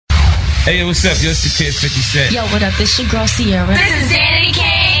Hey, what's up? Yo, it's the Kid 50 Cent. Yo, what up? This your girl Sierra. This is Danny K.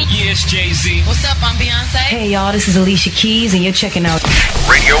 Yeah, it's Jay-Z. What's up? I'm Beyonce. Hey, y'all, this is Alicia Keys, and you're checking out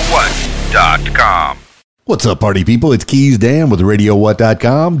RadioWhat.com. What's up, party people? It's Keys Dan with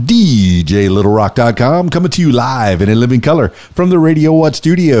RadioWhat.com, DJLittleRock.com, coming to you live and in living color from the Radio What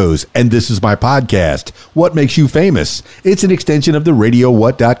studios. And this is my podcast, What Makes You Famous? It's an extension of the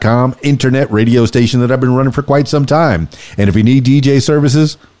RadioWhat.com internet radio station that I've been running for quite some time. And if you need DJ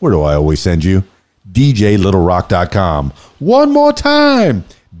services, where do I always send you? DJLittleRock.com. One more time.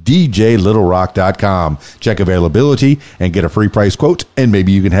 DJLittleRock.com. Check availability and get a free price quote, and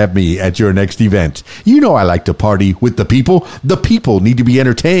maybe you can have me at your next event. You know I like to party with the people. The people need to be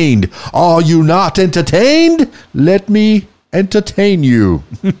entertained. Are you not entertained? Let me entertain you.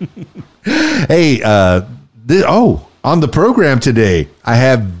 Hey, on the program today, I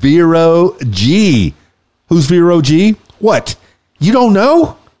have Vero G. Who's Vero G? What? You don't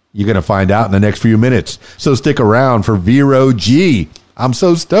know? You're going to find out in the next few minutes. So stick around for Vero G. I'm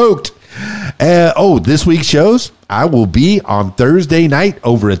so stoked. This week's shows, I will be on Thursday night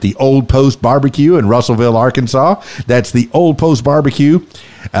over at the Old Post Barbecue in Russellville, Arkansas. That's the Old Post Barbecue.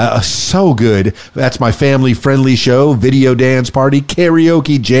 So good. That's my family-friendly show, video dance party,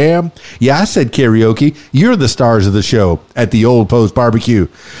 karaoke jam. Yeah, I said karaoke. You're the stars of the show at the Old Post Barbecue.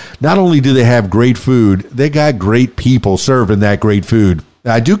 Not only do they have great food, they got great people serving that great food.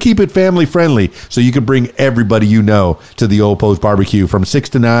 I do keep it family friendly, so you can bring everybody you know to the Old Post Barbecue from 6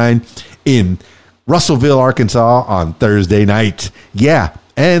 to 9 in Russellville, Arkansas on Thursday night. Yeah,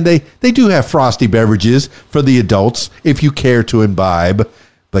 and they do have frosty beverages for the adults if you care to imbibe.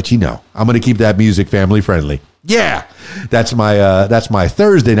 But you know, I'm going to keep that music family friendly. Yeah, that's my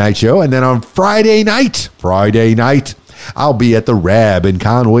Thursday night show. And then on Friday night, I'll be at the Rab in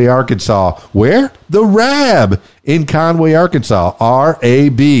Conway, Arkansas. Where? The Rab in Conway, Arkansas.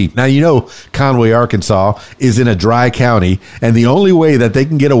 R-A-B. Now, you know, Conway, Arkansas is in a dry county, and the only way that they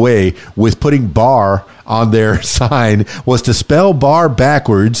can get away with putting bar on their sign was to spell bar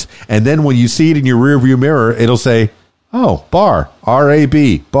backwards, and then when you see it in your rearview mirror, it'll say, oh, bar,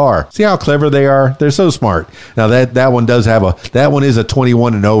 R-A-B, bar. See how clever they are? They're so smart. Now, that one does have that one is a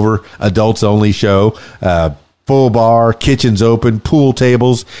 21 and over adults only show. Full bar, kitchens open, pool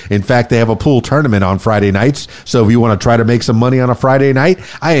tables. In fact, they have a pool tournament on Friday nights. So if you want to try to make some money on a Friday night,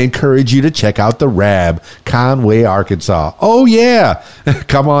 I encourage you to check out the Rab, Conway, Arkansas. Oh, yeah.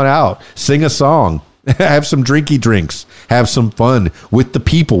 Come on out. Sing a song. Have some drinky drinks. Have some fun with the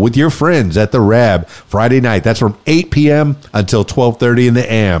people, with your friends at the Rab Friday night. That's from 8 p.m. until 12:30 in the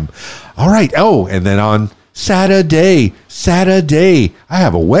a.m. All right. Oh, and then on Saturday, I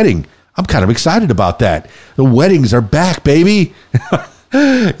have a wedding. I'm kind of excited about that. The weddings are back, baby.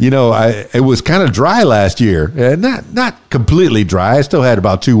 You know, it was kind of dry last year. Not completely dry. I still had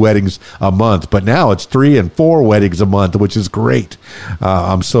about 2 weddings a month, but now it's 3 and 4 weddings a month, which is great.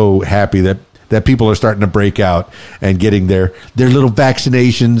 I'm so happy that people are starting to break out and getting their little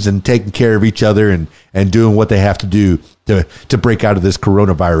vaccinations and taking care of each other and doing what they have to do to break out of this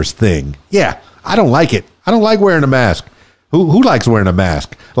coronavirus thing. Yeah, I don't like it. I don't like wearing a mask. Who likes wearing a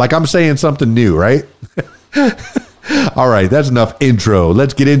mask? Like I'm saying something new, right? All right, that's enough intro.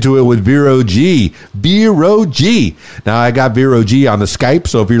 Let's get into it with Vero G. Vero G. Now, I got Vero G on the Skype,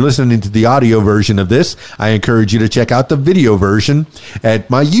 so if you're listening to the audio version of this, I encourage you to check out the video version at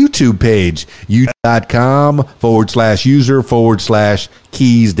my YouTube page,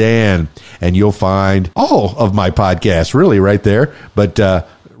 youtube.com/user/KeysDan. And you'll find all of my podcasts, really, right there. But the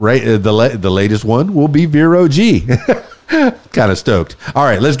latest one will be Vero G. Kind of stoked. All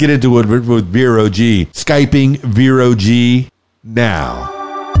right, let's get into it with Vero G. Skyping Vero G now.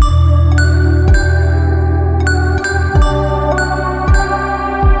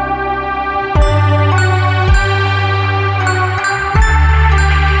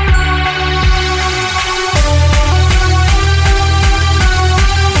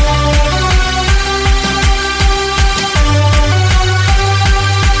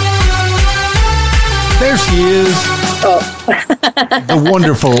 There she is. The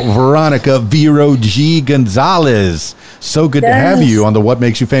wonderful Veronica Vero G. Gonzalez. So good to have you on the What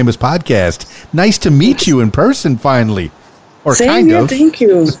Makes You Famous podcast. Nice to meet you in person finally. Or Same kind here, of. thank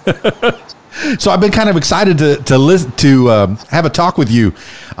you. So I've been kind of excited to listen to have a talk with you.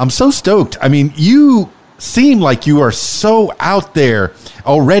 I'm so stoked. I mean, you seem like you are so out there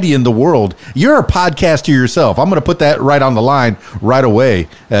already in the world. You're a podcaster yourself. I'm going to put that right on the line right away.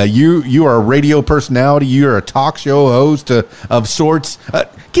 You are a radio personality. You're a talk show host of sorts.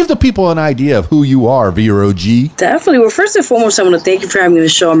 Give the people an idea of who you are, Vero G. Definitely. Well, first and foremost, I want to thank you for having me on the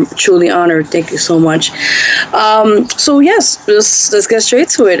show. I'm truly honored. Thank you so much. So yes, let's get straight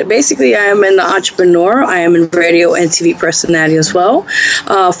to it. Basically, I am an entrepreneur. I am a radio and TV personality as well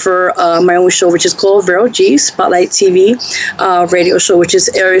for my own show, which is called Vero G Spotlight TV radio show, which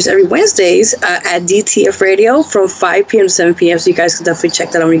airs every Wednesdays at DTF Radio from 5 p.m. to 7 p.m. So you guys can definitely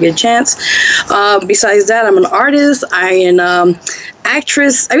check that out when you get a chance. Besides that, I'm an artist. I am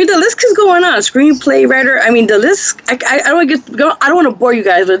actress. I mean, the list is going on. Screenplay writer. I mean, the list. I don't want to bore you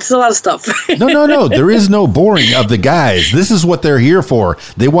guys, but it's a lot of stuff. No. There is no boring of the guys. This is what they're here for.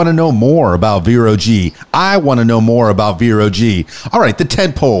 They want to know more about Vero G. I want to know more about Vero G. All right, the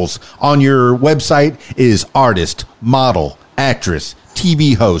tent poles on your website is artist, model, actress,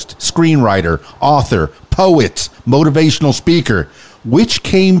 TV host, screenwriter, author, poet, motivational speaker. Which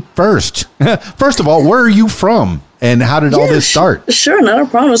came first? First of all, where are you from? And how did all this start? Sure, not a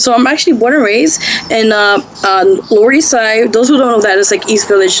problem. So I'm actually born and raised in Lower East Side. Those who don't know that, it's like East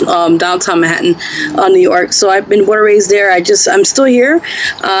Village, downtown Manhattan, New York. So I've been born and raised there. I'm still here.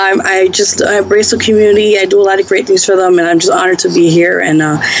 I embrace the community. I do a lot of great things for them, and I'm just honored to be here and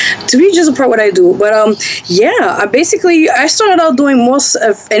to be just a part of what I do. But I started out doing most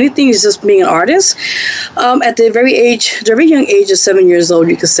of anything is just being an artist. At the very young age of 7 years old,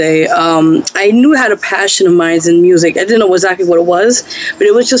 you could say, I knew I had a passion of mine in music. I didn't know exactly what it was, but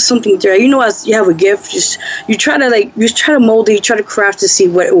it was just something there. You know, as you have a gift, you try to mold it, you try to craft to see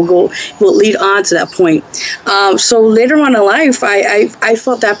what it will lead on to that point. So later on in life, I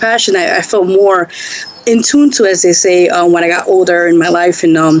felt that passion. I felt more in tune to, as they say, when I got older in my life,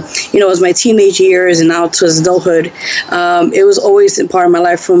 and as my teenage years and now to adulthood, it was always a part of my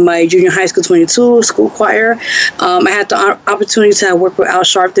life. From my junior high school 22 school choir, I had the opportunity to work with Al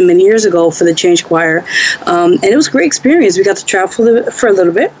Sharpton many years ago for the Change Choir, and it was a great experience. We got to travel for a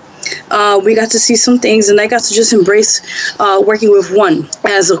little bit. We got to see some things, and I got to just embrace working with one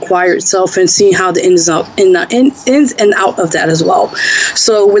as a choir itself and seeing how the ins and out of that as well.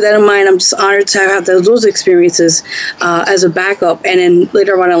 So with that in mind, I'm just honored to have those experiences as a backup. And then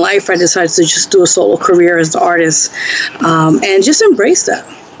later on in life, I decided to just do a solo career as an artist and just embrace that.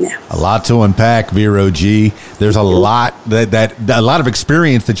 Yeah. A lot to unpack, Vero G. There's a lot a lot of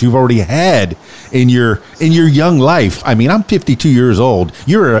experience that you've already had in your young life. I mean, I'm 52 years old.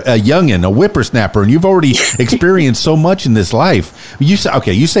 You're a youngin', a whippersnapper, and you've already experienced so much in this life. You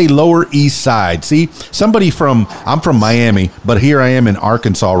say Lower East Side. See, I'm from Miami, but here I am in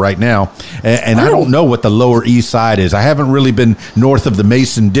Arkansas right now, and I don't know what the Lower East Side is. I haven't really been north of the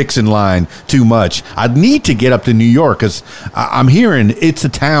Mason-Dixon line too much. I'd need to get up to New York because I'm hearing it's a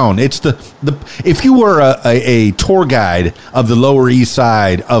town. It's the if you were a tour guide of the Lower East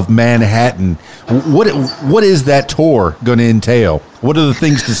Side of Manhattan, what is that tour going to entail? What are the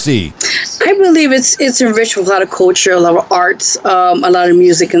things to see? I believe it's enriched with a lot of culture, a lot of arts, a lot of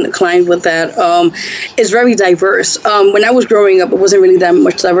music inclined with that. It's very diverse. When I was growing up, it wasn't really that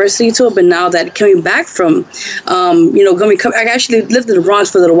much diversity to it, but now that coming back from, I actually lived in the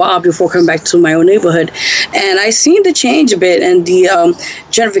Bronx for a little while before coming back to my own neighborhood, and I seen the change a bit and the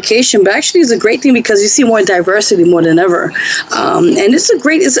gentrification, but actually it's a great thing because you see more diversity more than ever. And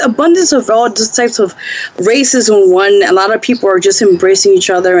it's abundance of all these types of races in one. A lot of people are just embracing each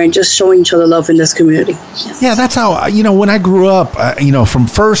other and just showing each other love in this community. Yeah, that's how, when I grew up, from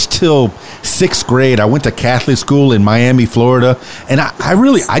first till sixth grade, I went to Catholic school in Miami, Florida, and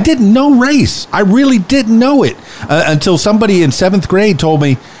I didn't know race. I really didn't know it until somebody in seventh grade told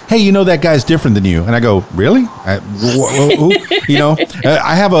me, hey, that guy's different than you. And I go, really? I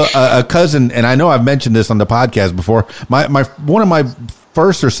have a cousin, and I know I've mentioned this on the podcast before. One of my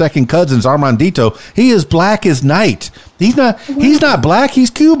first or second cousins, Armandito, he is black as night. He's not black. He's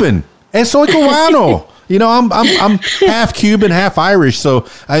Cuban. And soy cubano. I'm half Cuban, half Irish, so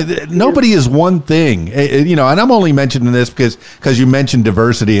nobody is one thing. And I'm only mentioning this because you mentioned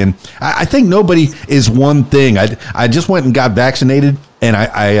diversity, and I think nobody is one thing. I just went and got vaccinated, and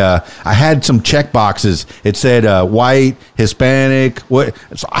I had some check boxes. It said white, Hispanic. What?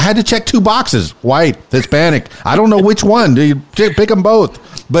 So I had to check 2 boxes: white, Hispanic. I don't know which one. Do you pick them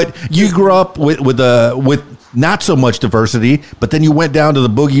both? But you grew up with not so much diversity, but then you went down to the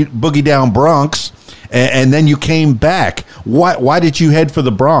boogie down Bronx. And then you came back. Why did you head for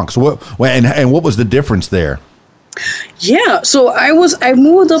the Bronx? And what was the difference there? Yeah, so I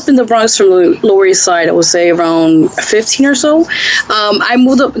moved up in the Bronx from the Lower East Side. I would say around 15 or so. I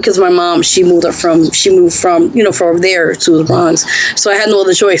moved up because my mom she moved from from there to the Bronx, so I had no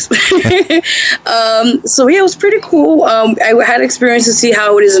other choice. So yeah, it was pretty cool. I had experience to see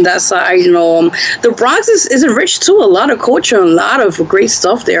how it is in that side. The Bronx is rich too. A lot of culture, and a lot of great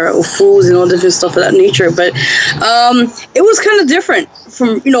stuff there, foods and all different stuff of that nature. But it was kind of different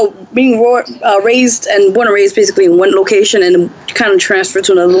from being raised and born and raised basically in one location and kind of transferred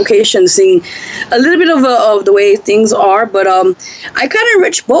to another location, seeing a little bit of the way things are. But I kind of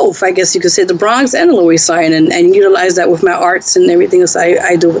enriched both, I guess you could say, the Bronx and the Lower East Side, and utilize that with my arts and everything else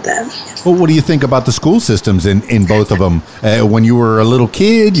I do with that. Well, what do you think about the school systems in both of them? When you were a little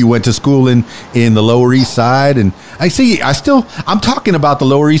kid, you went to school in the Lower East Side, and I'm talking about the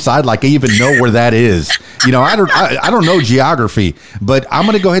Lower East Side like I even know where that is. I don't know geography, but I'm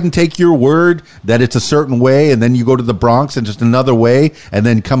going to go ahead and take your word that it's a certain way, and then you go to the Bronx and just another way, and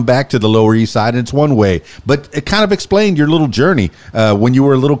then come back to the Lower East Side and it's one way. But it kind of explained your little journey when you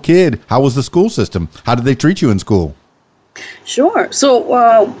were a little kid. How was the school system? How did they treat you in school? Sure. So,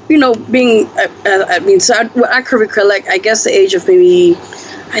 what I could recollect, I guess the age of maybe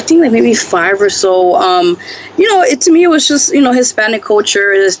 5 or so. To me, it was just, Hispanic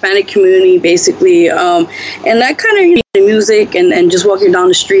culture, the Hispanic community, basically. And that kind of music and just walking down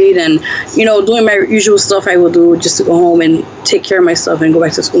the street and, doing my usual stuff I would do just to go home and take care of myself and go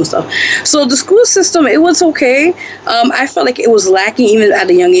back to school and stuff. So the school system, it was okay. I felt like it was lacking even at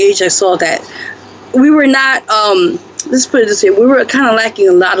a young age. I saw that we were not, let's put it this way, we were kind of lacking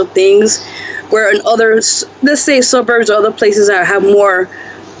a lot of things where in others, let's say suburbs or other places that have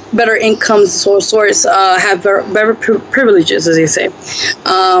better incomes source have better privileges, as they say.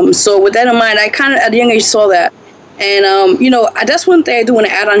 So with that in mind, I kind of at a young age saw that. And, that's one thing I do want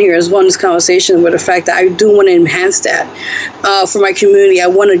to add on here as well in this conversation, with the fact that I do want to enhance that for my community. I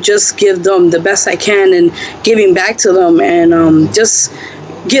want to just give them the best I can and giving back to them and just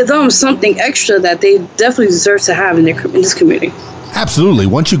give them something extra that they definitely deserve to have in this community. Absolutely.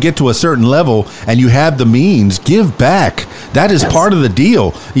 Once you get to a certain level and you have the means, give back. That is part of the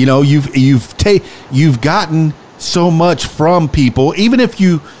deal. You've gotten so much from people, even if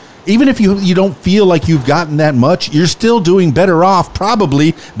you don't feel like you've gotten that much, you're still doing better off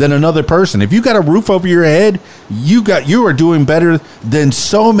probably than another person. If you got a roof over your head, you are doing better than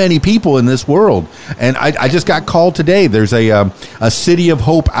so many people in this world. And I just got called today. There's a City of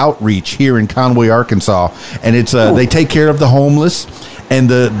Hope outreach here in Conway, Arkansas, and it's they take care of the homeless. And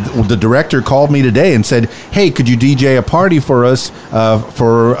the director called me today and said, "Hey, could you DJ a party for us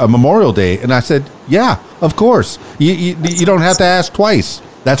for a Memorial Day?" And I said, "Yeah, of course. You don't have to ask twice.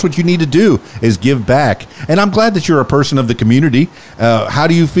 That's what you need to do, is give back." And I'm glad that you're a person of the community. How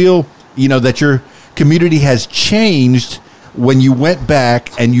do you feel, that your community has changed when you went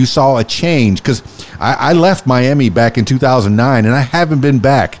back and you saw a change? Because I left Miami back in 2009 and I haven't been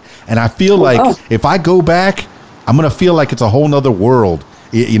back. And I feel like if I go back, I'm going to feel like it's a whole nother world,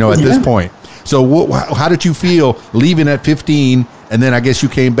 at this point. So how did you feel leaving at 15? And then I guess you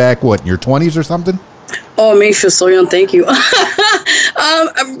came back, in your 20s or something? Oh, it makes you feel so young. Thank you.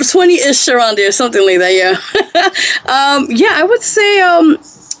 I'm 20-ish around there, something like that. Yeah. Yeah, I would say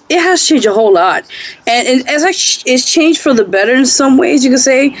it has changed a whole lot, and it's changed for the better in some ways, you could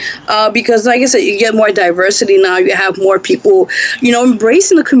say, because like I said, you get more diversity now. You have more people,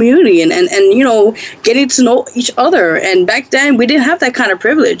 embracing the community and getting to know each other. And back then, we didn't have that kind of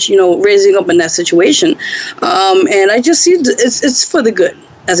privilege, raising up in that situation. And I just see it's for the good,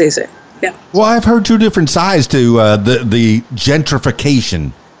 as they say. Yeah. Well, I've heard two different sides to the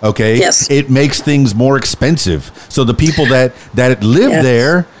gentrification. Okay. Yes. It makes things more expensive. So the people that live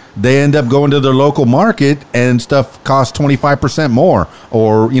there, they end up going to their local market and stuff costs 25% more.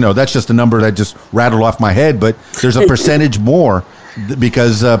 Or, that's just a number that just rattled off my head. But there's a percentage more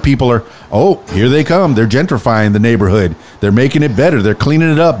because people are, here they come. They're gentrifying the neighborhood. They're making it better. They're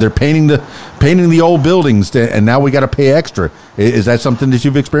cleaning it up. They're painting the old buildings. And now we got to pay extra. Is that something that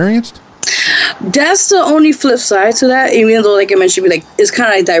you've experienced? That's the only flip side to that, even though, like I mentioned, it's kind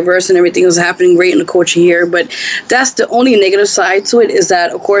of like diverse and everything is happening great in the culture here. But that's the only negative side to it, is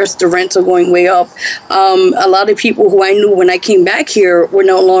that, of course, the rents are going way up. A lot of people who I knew when I came back here were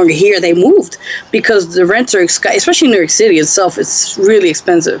no longer here. They moved because the rents are, especially in New York City itself, it's really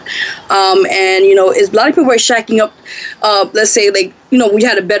expensive. And, a lot of people are shacking up. Let's say, we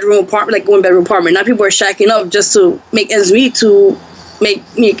had a bedroom apartment, like one bedroom apartment. Now people are shacking up just to make ends meet to make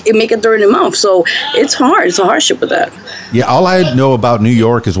it during the month. So it's hard. It's a hardship with that. Yeah, all I know about New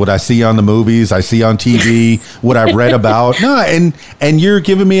York is what I see on the movies, I see on TV, what I've read about. No, and you're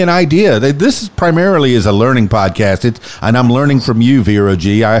giving me an idea. This is primarily is a learning podcast. And I'm learning from you, Vero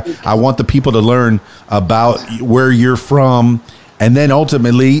G. I want the people to learn about where you're from, and then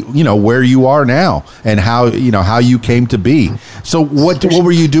ultimately, where you are now and how you came to be. So what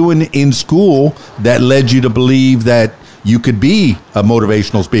were you doing in school that led you to believe that you could be a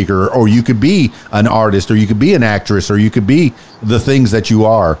motivational speaker, or you could be an artist, or you could be an actress, or you could be the things that you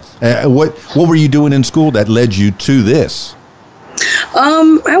are? What were you doing in school that led you to this?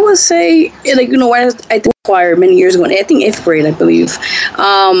 I would say, I did choir many years ago. I think 8th grade, I believe.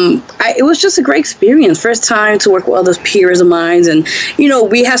 It was just a great experience. First time to work with other peers of mine, and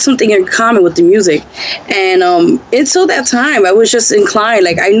we had something in common with the music. And until that time, I was just inclined.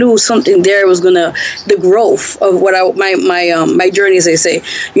 Like I knew something there was the growth of what my journey, as they say,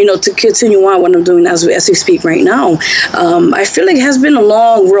 to continue on what I'm doing as we speak right now. I feel like it has been a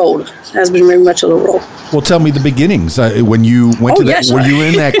long road. It has been very much a long road. Well, tell me the beginnings. When you went to that, were you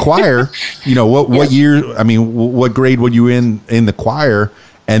in that choir? What year? I mean, what grade were you in the choir?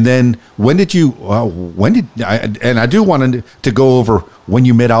 And then when did I do want to go over when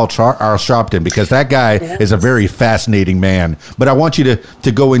you met Al Sharpton, because that guy is a very fascinating man. But I want you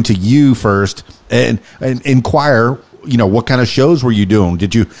to go into you first and in choir. What kind of shows were you doing?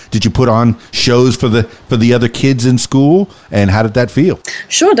 Did you put on shows for the other kids in school, and how did that feel?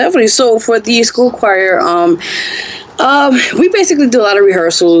 Sure, definitely. So for the school choir, we basically did a lot of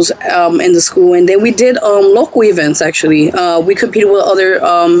rehearsals in the school, and then we did local events. Actually, we competed with other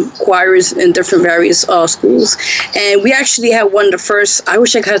choirs in different various schools, and we actually had one of the first. I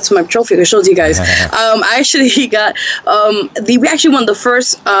wish I could have my trophy. I showed you guys. I actually got we actually won the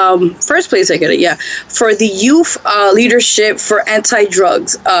first place. I get it, yeah, for the youth leadership for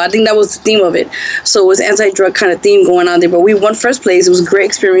anti-drugs. I think that was the theme of it. So it was anti-drug kind of theme going on there. But we won first place. It was a great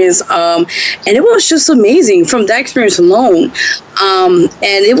experience, and it was just amazing from that experience alone. And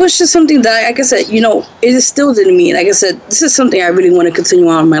it was just something that, like I said, it instilled in me. Like I said, this is something I really want to continue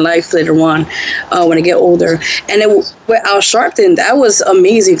on in my life later on when I get older. And with Al Sharpton, that was an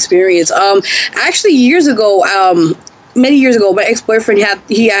amazing experience. Actually, many years ago, my ex-boyfriend I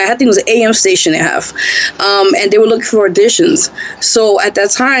think it was an AM station they have, and they were looking for auditions. So at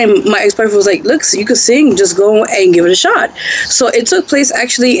that time, my ex-boyfriend was like, "Look, so you could sing, just go and give it a shot." So it took place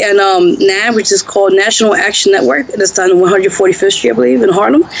actually in NAB, which is called National Action Network. It's on 145th Street, I believe, in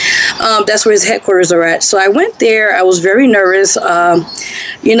Harlem. That's where his headquarters are at. So I went there. I was very nervous. I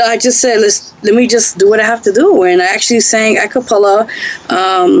just said, let me just do what I have to do, and I actually sang a cappella.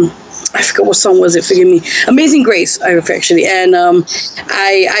 I forgot what song was it. Forgive me. Amazing Grace, actually. And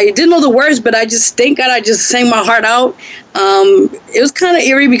I didn't know the words, but thank God, I just sang my heart out. It was kind of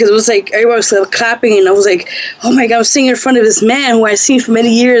eerie because it was like everyone was clapping, and I was like, oh my God, I'm singing in front of this man who I've seen for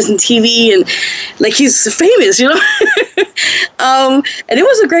many years on TV, and like he's famous, and it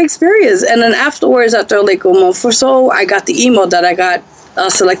was a great experience. And then afterwards, after like a month or so, I got the email that I got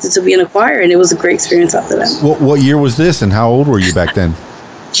selected to be in a choir, and it was a great experience after that. What year was this, and how old were you back then?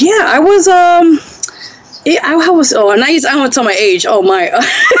 Yeah, I was, I want to tell my age. Oh my.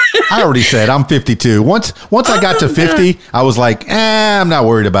 I already said I'm 52. Once I got to 50, I was like, I'm not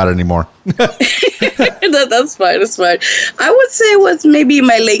worried about it anymore. That's fine. That's fine. I would say it was maybe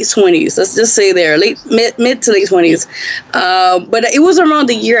my late 20s. Let's just say there, mid to late 20s. But it was around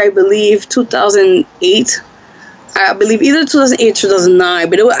the year, I believe, 2008. I believe either 2008 or 2009,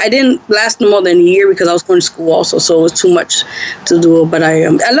 but I didn't last more than a year because I was going to school also, so it was too much to do. But I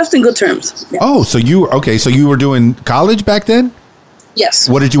left in good terms. Yeah. Oh, so you were doing college back then? Yes.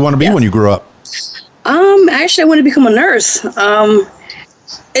 What did you want to be when you grew up? Actually, I wanted to become a nurse.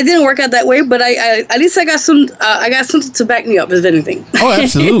 It didn't work out that way, but I at least I got something to back me up, if anything. Oh,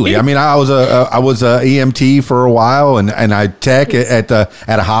 absolutely. I mean, I was a EMT for a while, and I tech at a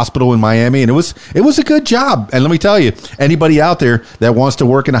hospital in Miami, and it was a good job. And let me tell you, anybody out there that wants to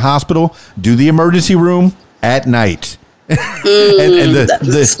work in a hospital, do the emergency room at night. and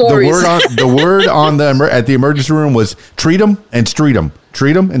the word at the emergency room was treat them and street them,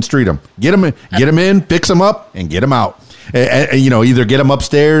 treat them and street them, get them in, fix them up, and get them out. Either get them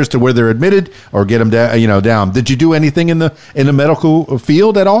upstairs to where they're admitted or get them down. Did you do anything in the medical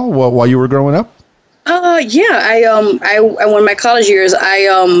field at all while you were growing up? Yeah, I in my college years, I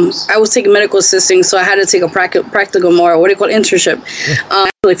was taking medical assisting, so I had to take a practical more, what do you call internship.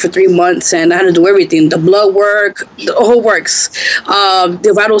 like for 3 months, and I had to do everything, the blood work, the whole works,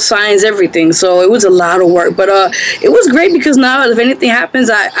 the vital signs, everything. So it was a lot of work, but it was great because now if anything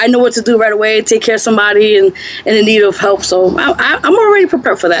happens, I know what to do right away, take care of somebody in need of help. So I'm already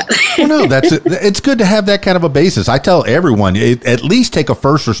prepared for that. Well, no, it's good to have that kind of a basis. I tell everyone, at least take a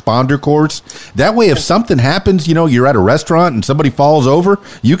first responder course. That way, if something happens, you're at a restaurant and somebody falls over,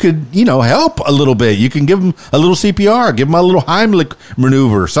 you could, help a little bit. You can give them a little CPR, give them a little Heimlich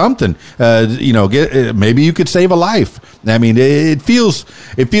maneuver or something. Maybe you could save a life. I mean, it feels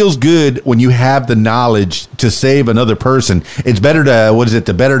good when you have the knowledge to save another person. It's better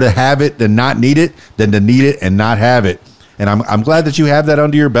to better to have it than not need it than to need it and not have it. And I'm glad that you have that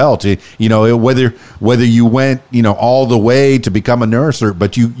under your belt. Whether you went all the way to become a nurse,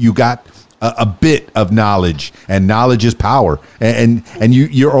 but you got a bit of knowledge, and knowledge is power, and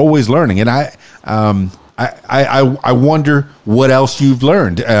you're always learning. And I wonder what else you've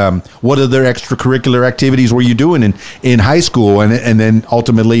learned. What other extracurricular activities were you doing in high school and then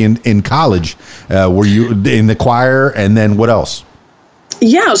ultimately in college? Were you in the choir, and then what else?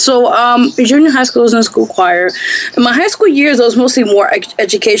 Yeah, so in junior high school, I was in a school choir. In my high school years, I was mostly more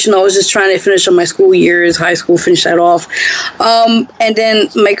educational. I was just trying to finish up my school years, high school, finish that off. And then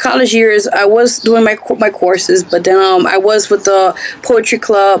my college years, I was doing my courses, but then I was with the poetry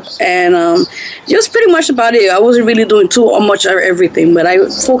club, and just pretty much about it. I wasn't really doing too much of everything, but I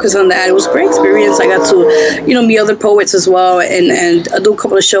focused on that. It was a great experience. I got to, meet other poets as well, and do a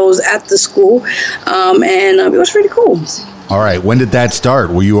couple of shows at the school, and it was pretty cool. All right. When did that start?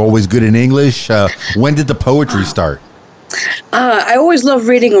 Were you always good in English? When did the poetry start? I always loved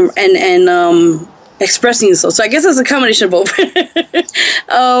reading and expressing yourself. So I guess it's a combination of both.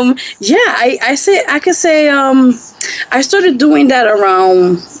 I could say I started doing that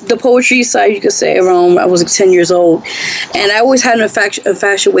around the poetry side. You could say around I was like 10 years old, and I always had an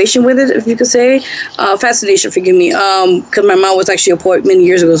infatuation with it, if you could say, fascination. Forgive me, because my mom was actually a poet many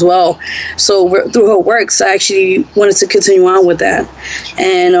years ago as well. So through her works, I actually wanted to continue on with that.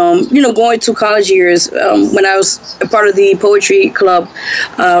 And going to college years, when I was a part of the poetry club,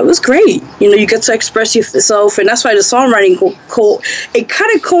 it was great. You get to express yourself, and that's why the songwriting it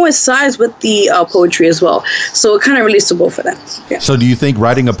kind of coincides with the poetry as well. So it kind of relates to both of them. Yeah. So do you think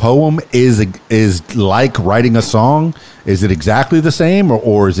writing a poem is like writing a song? Is it exactly the same,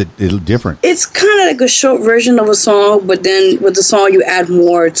 or is it different? It's kind of like a short version of a song, but then with the song you add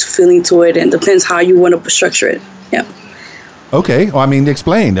more feeling to it, and depends how you want to structure it. Yeah. Okay. Well, I mean,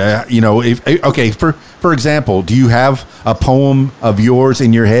 explain. For example, do you have a poem of yours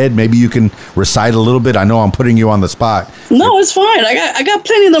in your head? Maybe you can recite a little bit. I know I'm putting you on the spot. No, it's fine. I got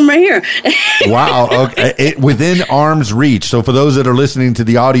plenty of them right here. Wow. Okay. Within arm's reach. So for those that are listening to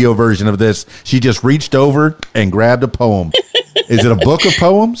the audio version of this, she just reached over and grabbed a poem. Is it a book of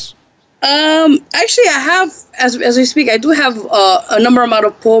poems? Actually, I have, as we speak, I do have a number amount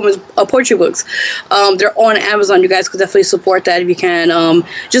of poems, poetry books. They're on Amazon. You guys could definitely support that if you can.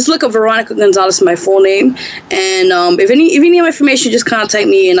 Just look up Veronica Gonzalez, my full name, and if you need my information, just contact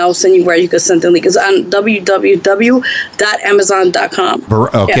me, and I'll send you where you can send the link. It's on www.amazon.com.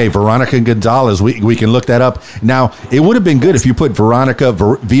 Okay, yeah. Veronica Gonzalez. We can look that up. Now, it would have been good if you put Veronica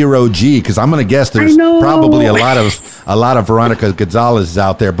Vero G, because I'm going to guess there's probably a lot of Veronica Gonzalez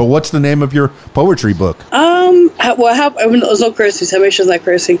out there. But what's the name of your poetry book? There's no cursing, so I make sure it's not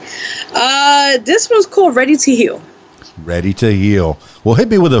cursing. This one's called Ready to Heal. Ready to Heal. Well, hit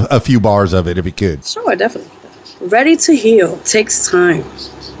me with a few bars of it if you could. Sure, definitely. Ready to heal takes time.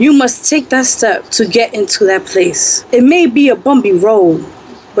 You must take that step to get into that place. It may be a bumpy road,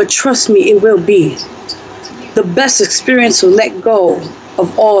 but trust me, it will be the best experience to let go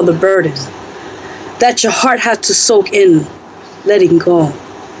of all the burden that your heart had to soak in, letting go.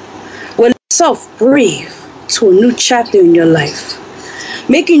 When yourself breathe to a new chapter in your life,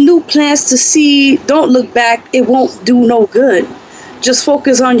 making new plans to see. Don't look back, it won't do no good. Just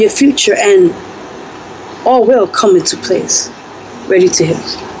focus on your future and all will come into place. Ready to heal.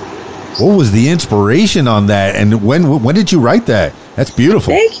 What was the inspiration on that, and when did you write that? That's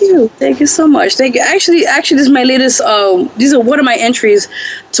beautiful. Thank you so much. Thank you. Actually, this is my latest. These are one of my entries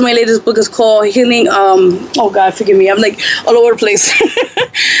to my latest book. Is called Healing. Oh God, forgive me. I'm like all over the place.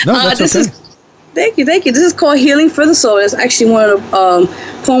 No, that's okay. Thank you. This is called Healing for the Soul. That's actually one of the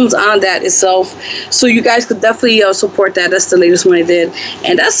poems on that itself. So you guys could definitely support that. That's the latest one I did.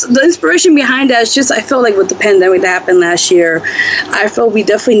 And that's the inspiration behind that. It's just I felt like with the pandemic that happened last year, I felt we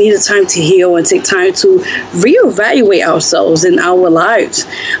definitely needed time to heal and take time to reevaluate ourselves in our lives.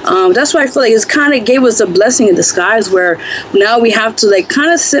 That's why I feel like it's kind of gave us a blessing in disguise where now we have to like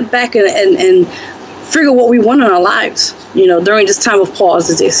kind of sit back and figure what we want in our lives, during this time of pause,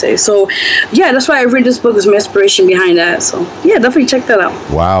 as they say. So, yeah, that's why I read this book, is my inspiration behind that. So, yeah, definitely check that out.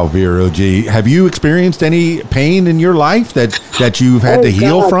 Wow, Vero G. Have you experienced any pain in your life that you've had to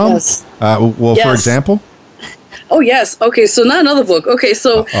heal from? Yes. Yes. For example? Oh yes. Okay. So not another book. Okay.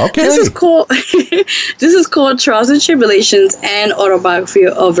 So this is called this is called Trials and Tribulations and Autobiography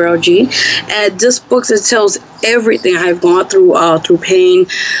of Vero G. And this book, it tells everything I've gone through pain.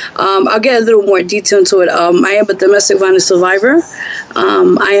 I'll get a little more detail into it. I am a domestic violence survivor.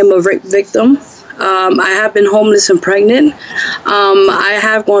 I am a rape victim. I have been homeless and pregnant. I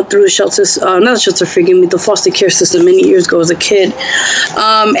have gone through the foster care system many years ago as a kid.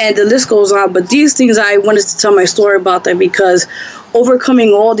 And the list goes on. But these things, I wanted to tell my story about that because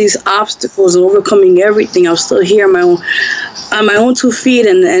overcoming all these obstacles and overcoming everything, I'm still here on my own 2 feet,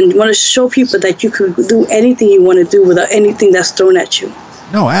 and want to show people that you can do anything you want to do without anything that's thrown at you.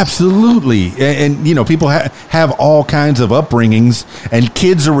 No, absolutely. And people have all kinds of upbringings, and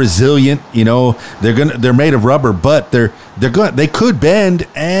kids are resilient. They're made of rubber, but they could bend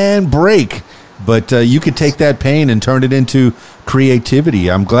and break. But you could take that pain and turn it into creativity.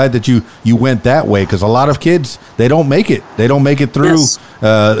 I'm glad that you went that way, because a lot of kids, they don't make it. They don't make it through,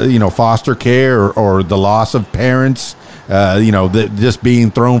 yes. Foster care or the loss of parents. Just being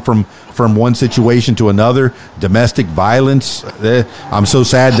thrown from one situation to another, domestic violence. I'm so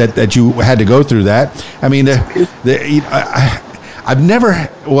sad that you had to go through that. I mean, I've never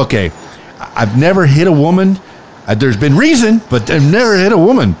hit a woman. There's been reason, but I've never hit a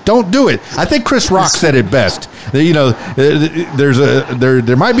woman. Don't do it. I think Chris Rock said it best. There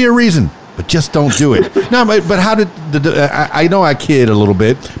might be a reason, but just don't do it. No, but how did I know I kid a little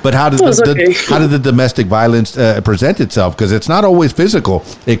bit, but how did the domestic violence present itself? Because it's not always physical;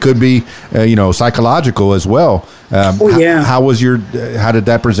 it could be psychological as well. How did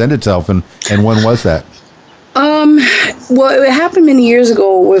that present itself, and when was that? Well, it happened many years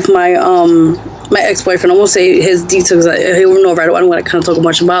ago with my ex-boyfriend. I won't say his details. He will know. I don't want to kind of talk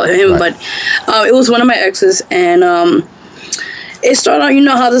much about him, right. But it was one of my exes, and it started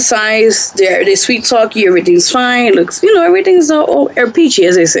out, how the signs, they sweet talk you, everything's fine, looks, everything's peachy,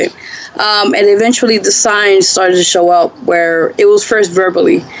 as they say. And eventually the signs started to show up, where it was first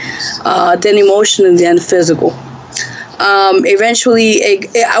verbally, then emotionally, then physical. Eventually,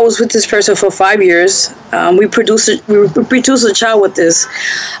 I was with this person for 5 years. We produced a child with this.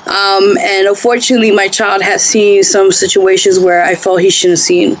 And unfortunately, my child has seen some situations where I felt he shouldn't have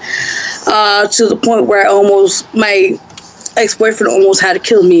seen, to the point where my ex-boyfriend almost had to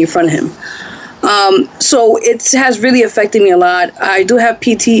kill me in front of him. So it has really affected me a lot. I do have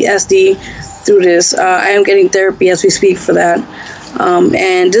PTSD through this. I am getting therapy as we speak for that.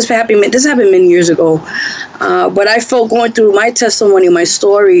 And this happened many years ago. But I felt, going through my testimony, my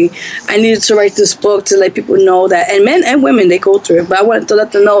story, I needed to write this book to let people know that, and men and women, they go through it. But I wanted to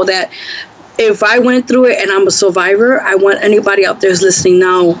let them know that if I went through it and I'm a survivor, I want anybody out there who's listening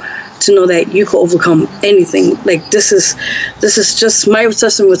now to know that you can overcome anything. Like, this is just my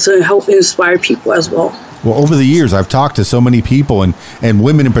testament to help inspire people as well. Well, over the years, I've talked to so many people, and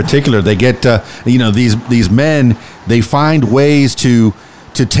women in particular. They get, these men, they find ways to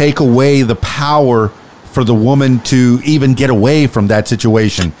take away the power for the woman to even get away from that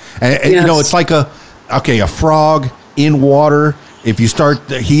situation. And yes. It's like a frog in water. If you start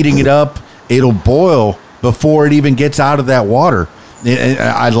heating it up, it'll boil before it even gets out of that water.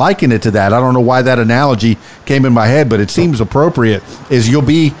 I liken it to that. I don't know why that analogy came in my head, but it seems appropriate. Is you'll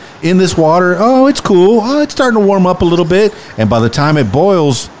be in this water. Oh, it's cool. Oh, it's starting to warm up a little bit. And by the time it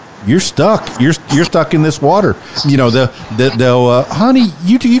boils, you're stuck. You're stuck in this water. They'll honey,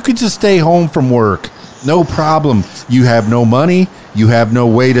 you could just stay home from work. No problem. You have no money. You have no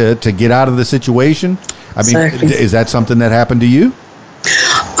way to get out of the situation. I mean, exactly. Is that something that happened to you?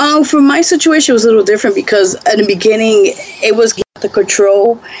 For my situation, it was a little different, because in the beginning, it was the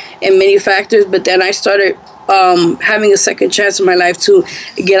control and many factors, but then I started having a second chance in my life to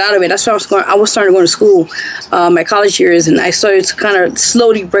get out of it. That's why I was starting to go to school, my college years, and I started to kind of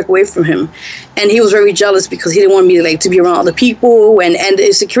slowly break away from him. And he was very jealous because he didn't want me to be around other people, and the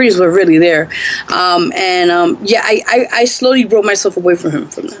insecurities were really there. I slowly broke myself away from him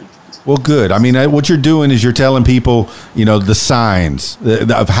from that. Well, good. I mean, what you're doing is you're telling people, the signs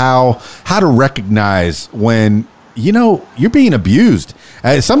of how to recognize when, you're being abused.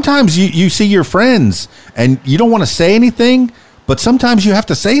 Sometimes you see your friends and you don't want to say anything, but sometimes you have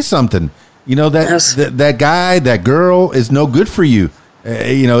to say something. Yes. That guy, that girl is no good for you.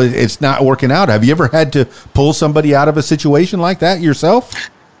 It's not working out. Have you ever had to pull somebody out of a situation like that yourself?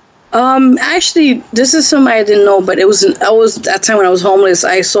 Actually, this is something I didn't know, but I was that time when I was homeless.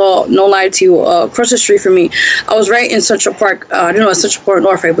 I saw, no lie to you, across the street from me. I was right in Central Park. I don't know, Central Park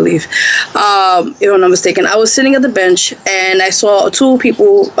North, I believe. If I'm not mistaken, I was sitting at the bench and I saw two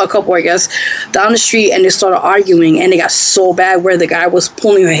people, a couple, I guess, down the street, and they started arguing, and it got so bad where the guy was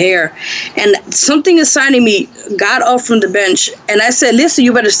pulling her hair, and something inside of me got up from the bench, and I said, "Listen,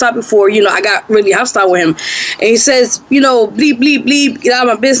 you better stop before I got really hostile with him." And he says, "Bleep, bleep, bleep, get out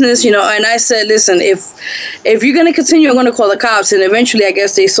of my business." And I said, listen, if you're going to continue, I'm going to call the cops. And eventually, I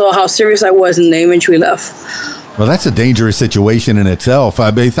guess they saw how serious I was, and they eventually left. Well, that's a dangerous situation in itself.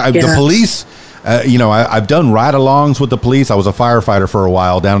 The police, I've done ride-alongs with the police. I was a firefighter for a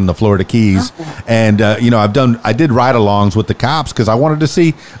while down in the Florida Keys. Oh. And, I did ride-alongs with the cops because I wanted to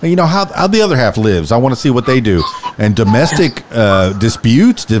see, how the other half lives. I want to see what they do. And domestic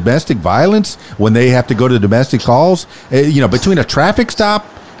disputes, domestic violence, when they have to go to domestic calls, between a traffic stop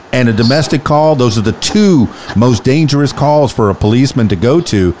and a domestic call, those are the two most dangerous calls for a policeman to go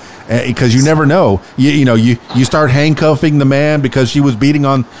to, because you never know. You start handcuffing the man because he was beating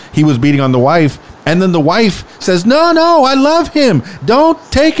on the wife, and then the wife says, "No, I love him. Don't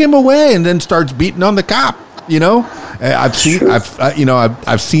take him away," and then starts beating on the cop. I've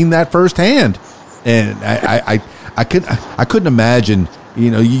seen that firsthand, and I couldn't imagine.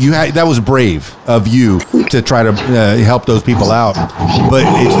 That was brave of you to try to help those people out, but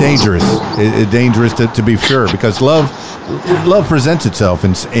it's dangerous. It's dangerous to be sure, because love presents itself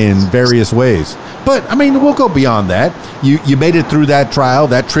in various ways. But we'll go beyond that. You made it through that trial,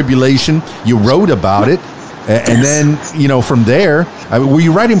 that tribulation. You wrote about it, and then from there, were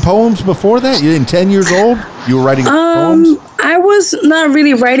you writing poems before that? You're 10 years old. You were writing poems. I was not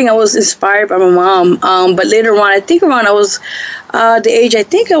really writing. I was inspired by my mom. But later on, I think around I was the age, I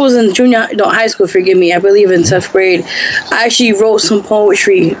think I was in high school, forgive me, I believe in 10th grade. I actually wrote some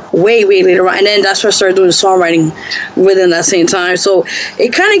poetry way later on. And then that's where I started doing songwriting within that same time. So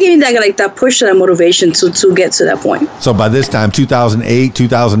it kind of gave me that push and that motivation to get to that point. So by this time, 2008,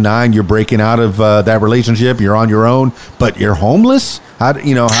 2009, you're breaking out of that relationship. You're on your own, but you're homeless. How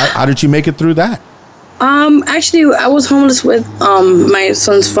did you make it through that? Actually, I was homeless with my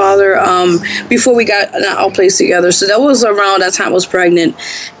son's father before we got our place together. So that was around that time I was pregnant,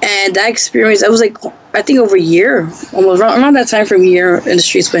 and that experience, I was I think over a year, almost around that time from a year in the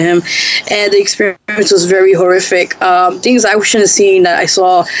streets with him, and the experience was very horrific. Things I shouldn't have seen that I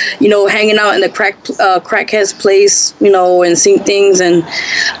saw, hanging out in the crackhead's place, and seeing things, and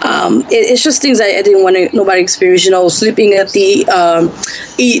it's just things I didn't want nobody to experience. Sleeping at the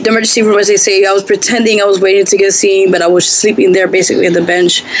emergency room, as they say. I was pretending I was waiting to get seen, but I was sleeping there basically at the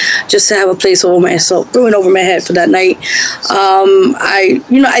bench just to have a place over myself, brewing over my head for that night.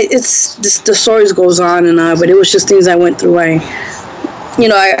 The stories goes on and on, but it was just things I went through. I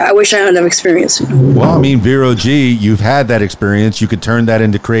wish I had that experience. Well, Vero G, you've had that experience. You could turn that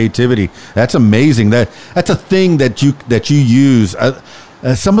into creativity. That's amazing. That's a thing that you use.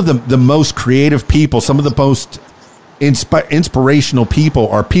 Some of the most creative people, some of the most inspirational people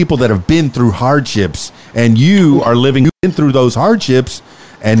are people that have been through hardships, and you are living through those hardships,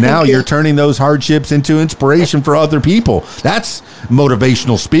 and now you're turning those hardships into inspiration for other people. That's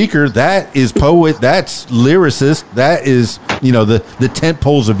motivational speaker. That is poet. That's lyricist. That is, the tent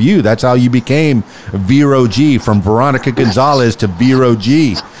poles of you. That's how you became Vero G, from Veronica Gonzalez to Vero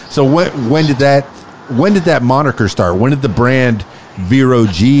G. So when did that moniker start? When did the brand Vero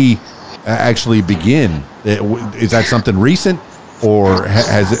G actually begin? Is that something recent, or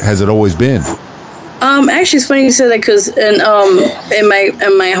has it always been? Actually, it's funny you said that, because in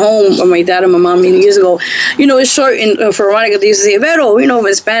my home, or my dad and my mom many years ago, it's short for Veronica, they used to say Vero,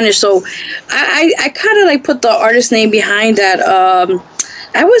 in Spanish. So I kind of put the artist name behind that.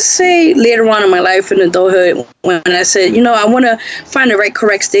 I would say later on in my life in adulthood, when I said, I want to find the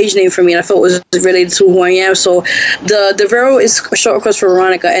correct stage name for me, and I felt it was related to who I am. So the Vero is short, of course, for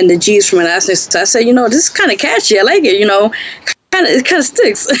Veronica, and the G is for my last name. So I said, this is kind of catchy. I like it, It kind of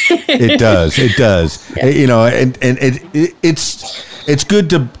sticks. It does. Yeah. And it's good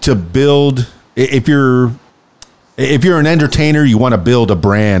to build. If you're an entertainer, you want to build a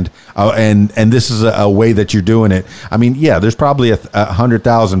brand, and this is a way that you're doing it. There's probably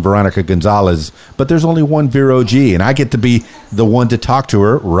 100,000 Veronica Gonzalez, but there's only one Vero G, and I get to be the one to talk to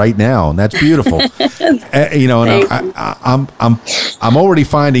her right now, and that's beautiful. And I'm already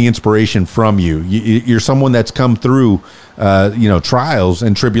finding inspiration from you. You're someone that's come through, trials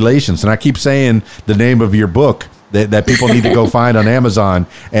and tribulations, and I keep saying the name of your book that people need to go find on Amazon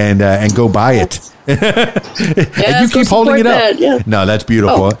and go buy it. And you keep holding it up. Yeah. No, that's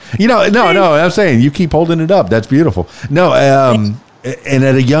beautiful. No, I'm saying you keep holding it up. That's beautiful. No, and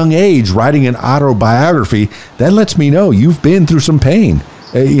at a young age, writing an autobiography, that lets me know you've been through some pain.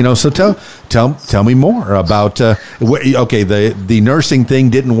 So tell me more about, okay, the nursing thing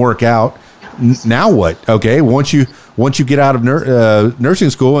didn't work out. Now what? Okay. Once you get out of nursing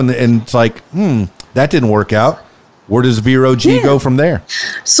school and it's like, that didn't work out. Where does Vero G go from there?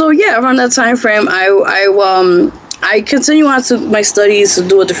 So around that time frame, I continue on to my studies to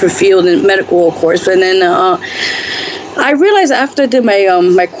do a different field in medical, of course. And then I realized after I did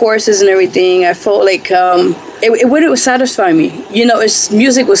my courses and everything, I felt like it wouldn't satisfy me.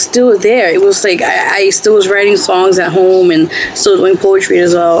 Music was still there. It was like I still was writing songs at home and still doing poetry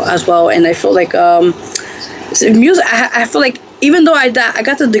as well. And I felt like music. I feel like even though I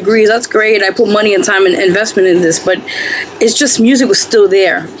got the degrees, that's great. I put money and time and investment in this, but it's just music was still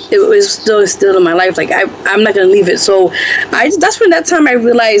there. It was still in my life. Like I'm not gonna leave it. So that's when that time I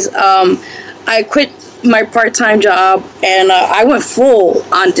realized I quit my part-time job and I went full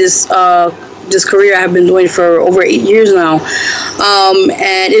on this career I have been doing for over 8 years now,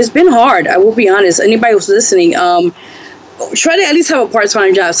 and it's been hard. I will be honest. Anybody who's listening, try to at least have a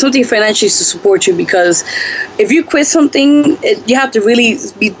part-time job, something financially to support you, because if you quit something, you have to really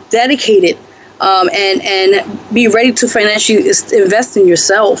be dedicated and be ready to financially invest in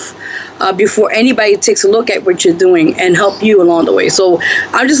yourself before anybody takes a look at what you're doing and help you along the way. So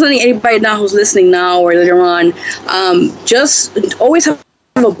I'm just letting anybody know who's listening now or later on, just always have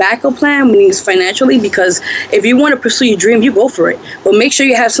a backup plan, meaning financially, because if you want to pursue your dream, you go for it. But make sure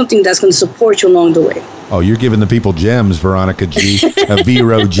you have something that's going to support you along the way. Oh, you're giving the people gems, Veronica G,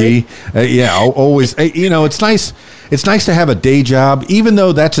 Vero G. Always. It's nice. It's nice to have a day job, even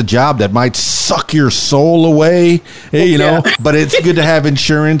though that's a job that might suck your soul away. But it's good to have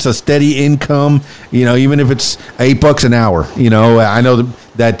insurance, a steady income. Even if it's $8 an hour. I know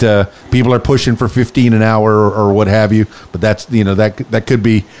that people are pushing for 15 an hour or what have you. But that's that could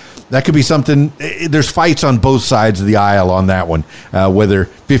be. That could be something. There's fights on both sides of the aisle on that one, whether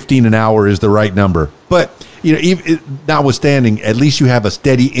 15 an hour is the right number. But, notwithstanding, at least you have a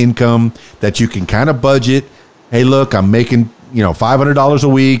steady income that you can kind of budget. Hey, look, I'm making, $500 a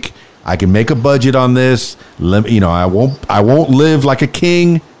week. I can make a budget on this. I won't live like a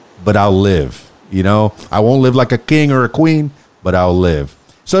king, but I'll live. I won't live like a king or a queen, but I'll live.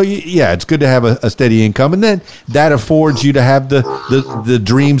 So, it's good to have a steady income. And then that affords you to have the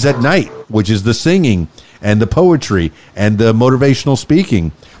dreams at night, which is the singing and the poetry and the motivational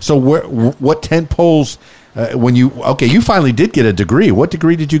speaking. So what tent poles when you finally did get a degree. What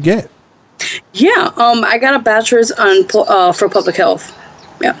degree did you get? Yeah, I got a bachelor's for public health.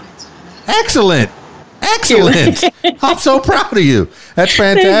 Yeah. Excellent. I'm so proud of you. That's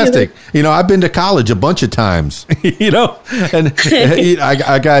fantastic. I've been to college a bunch of times, and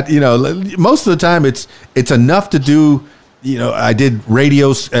I got, most of the time it's enough to do, I did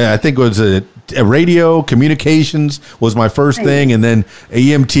radios. I think it was a radio communications was my first thing. And then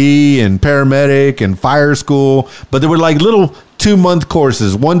EMT and paramedic and fire school. But there were like little 2-month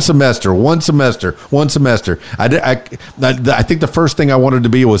courses, one semester. I think the first thing I wanted to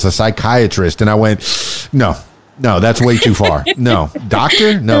be was a psychiatrist. And I went, no, that's way too far. No,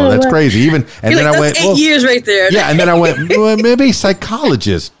 doctor? No, that's crazy. And then I went, 8 years right there. Yeah. And then I went, well, maybe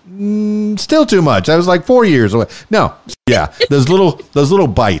psychologist. Still too much. I was like 4 years away. No. Yeah. Those little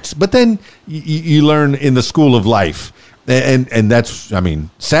bites. But then you learn in the school of life. And that's,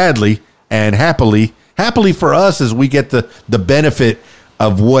 sadly and happily for us as we get the benefit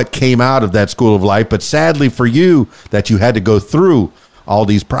of what came out of that school of life. But sadly for you that you had to go through all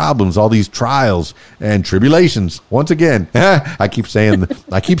these problems, all these trials and tribulations. Once again, I keep saying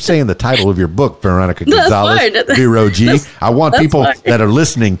the title of your book, Veronica Gonzalez, Vero G. I want people that are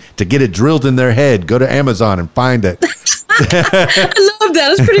listening to get it drilled in their head. Go to Amazon and find it. I love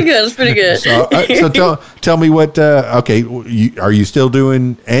that. It's pretty good. So tell me what. Are you still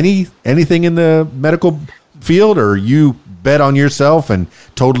doing anything in the medical field, or you bet on yourself and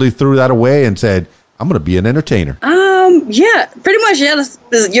totally threw that away and said, I'm going to be an entertainer? Yeah, pretty much. Yeah,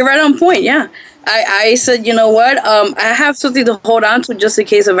 you're right on point. Yeah. I said, you know what? I have something to hold on to just in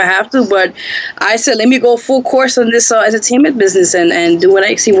case if I have to. But I said, let me go full course on this entertainment business and do what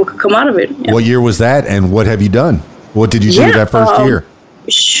I see what could come out of it. Yeah. What year was that, and what have you done? What did you do that first year?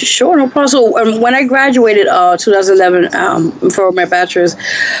 Sure, no problem. So when I graduated 2011 for my bachelor's,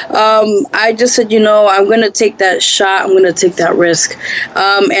 I just said, I'm going to take that shot. I'm going to take that risk.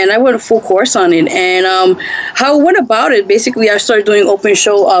 And I went a full course on it. And how I went about it, basically, I started doing open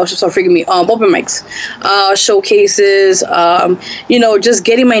mics, showcases, just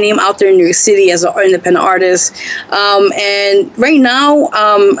getting my name out there in New York City as an independent artist. And right now,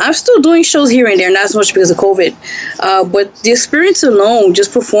 I'm still doing shows here and there, not as much because of COVID. But the experience alone,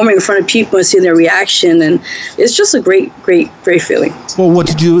 just performing in front of people and seeing their reaction, and it's just a great feeling. Well, what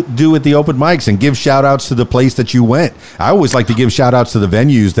did you do with the open mics, and give shout outs to the place that you went? I always like to give shout outs to the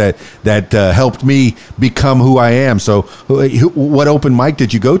venues that helped me become who I am. So what open mic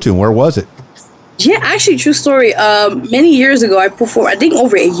did you go to, and where was it? Yeah, actually, true story. Many years ago, I performed, I think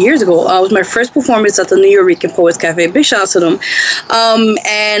over 8 years ago, it was my first performance at the New York Poets Cafe. Big shout out to them.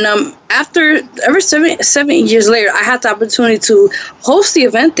 Ever 7 years later, I had the opportunity to host the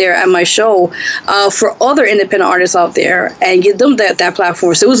event there at my show for other independent artists out there and give them that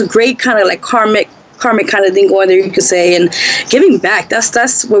platform. So it was a great kind of like karmic kind of thing going there, you could say, and giving back.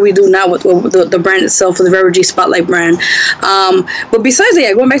 That's what we do now with the brand itself, with the Vero Spotlight brand. But besides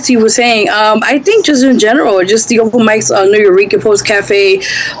that, going back to you were saying, I think just in general, just the open mics, New York Post Cafe,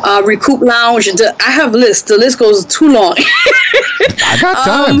 Recoup Lounge. I have a list. The list goes too long. I got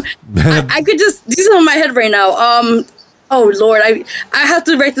time. I could just, these are in my head right now. Oh, Lord, I have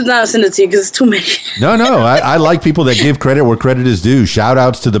to write them down and send it to you because it's too many. No, I like people that give credit where credit is due. Shout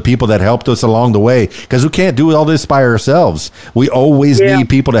outs to the people that helped us along the way, because we can't do all this by ourselves. We always need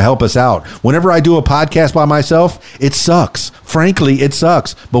people to help us out. Whenever I do a podcast by myself, it sucks. Frankly, it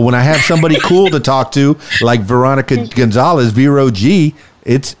sucks. But when I have somebody cool to talk to, like Veronica Gonzalez, Vero G,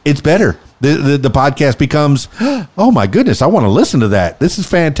 it's better. The podcast becomes, oh my goodness, I want to listen to that. This is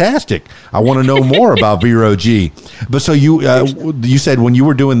fantastic. I want to know more about Vero G. But so you said when you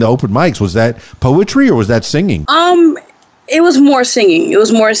were doing the open mics, was that poetry or was that singing? It was more singing. It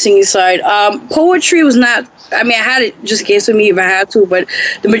was more singing side. Poetry was not. I mean, I had it just in case of me if I had to, but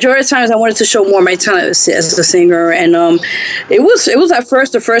the majority of times I wanted to show more my talent as a singer. And it was at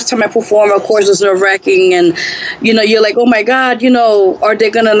first, the first time I performed, of course, it was nerve wracking, and you're like, oh my God, are they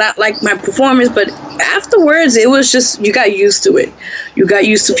gonna not like my performance? But afterwards, it was just, you got used to it. You got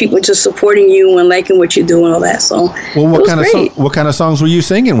used to people just supporting you and liking what you do and all that. So, well, what kind of songs were you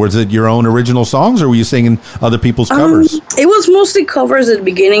singing? Was it your own original songs, or were you singing other people's covers? It was mostly covers at the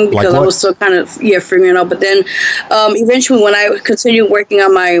beginning because I was still kind of figuring it out. But then eventually, when I continued working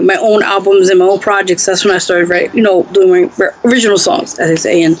on my own albums and my own projects, that's when I started doing my original songs, as I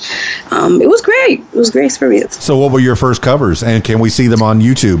say. And it was great. It was a great experience. So what were your first covers, and can we see them on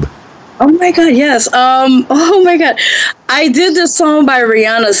YouTube? Oh my God, yes. Oh my God. I did this song by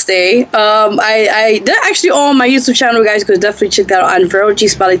Rihanna, Stay. I did actually on my YouTube channel, guys. Could definitely check that out on Vero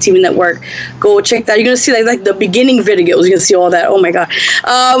Spotlight TV Network. Go check that. You're gonna see like the beginning videos. You're gonna see all that. Oh my God.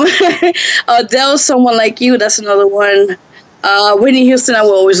 Adele, Someone Like You. That's another one. Whitney Houston, I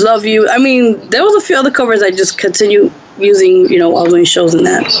Will Always Love You. I mean, there was a few other covers I just continue using, while doing shows and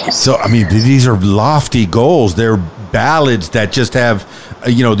that. So, I mean, these are lofty goals. They're ballads that just have,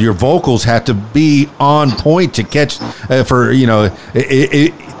 your vocals have to be on point to catch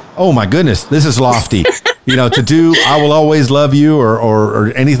oh my goodness, this is lofty. To do I Will Always Love You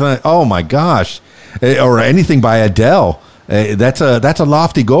or anything. Oh my gosh. Or anything by Adele. That's a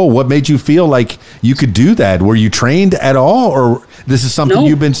lofty goal. What made you feel like you could do that? Were you trained at all, or this is something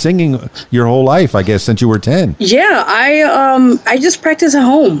you've been singing your whole life, I guess, since you were 10? Yeah, I just practice at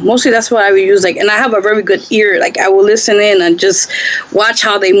home. Mostly that's what I would use. And I have a very good ear. Like, I will listen in and just watch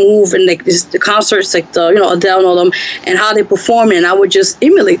how they move, and like the concerts, like the Adele and all them, and how they perform, and I would just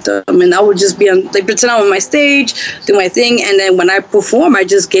emulate them, and I would just be on, like, pretend I'm on my stage, do my thing, and then when I perform, I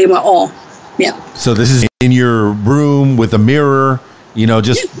just gave my all. Yeah. So this is in your room with a mirror,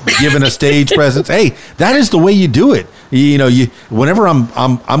 just giving a stage presence. Hey, that is the way you do it. Whenever I'm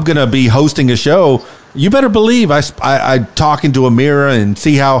going to be hosting a show, you better believe I talk into a mirror and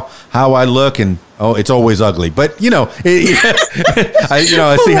see how I look, and it's always ugly. But I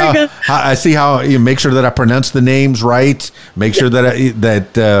see how you make sure that I pronounce the names right, make sure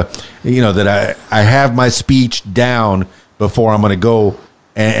that I have my speech down before I'm going to go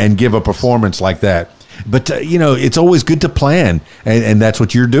and give a performance like that. But it's always good to plan, and that's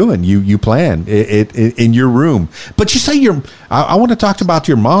what you're doing. You plan it in your room. But you say I want to talk about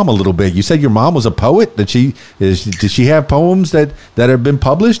your mom a little bit. You said your mom was a poet. Did she have poems that have been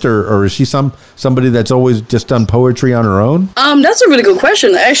published, or is she somebody that's always just done poetry on her own? That's a really good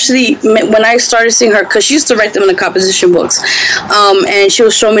question. Actually, when I started seeing her, because she used to write them in the composition books, and she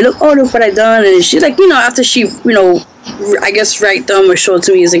was showing me, look what I done, and she's like, after she I guess, write them or show it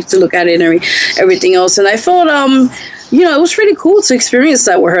to me is like to look at it and everything else. And I felt, it was pretty cool to experience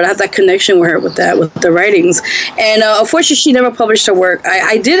that with her, to have that connection with her with the writings. And unfortunately, she never published her work.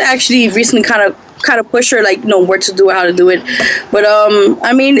 I did actually recently kind of push her, like, what to do, how to do it. But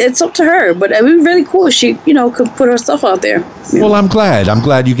it's up to her. But it was really cool. She, could put her stuff out there. Well, I'm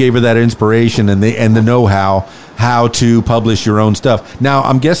glad you gave her that inspiration and the know-how to publish your own stuff. Now,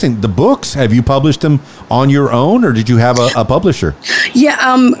 I'm guessing the books, have you published them on your own, or did you have a publisher?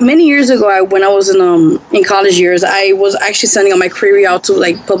 Yeah, many years ago, when I was in college years, I was actually sending out my query out to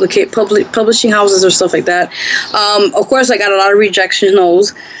like publishing houses or stuff like that. Of course, I got a lot of rejection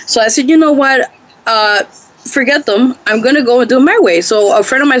no's. So I said, you know what? Forget them. I'm going to go and do it my way. So a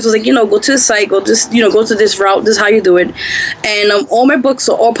friend of mine was like, go to the site, go to this route. This is how you do it. And all my books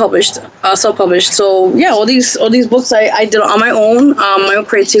are all published, self-published. So yeah, all these books I did on my own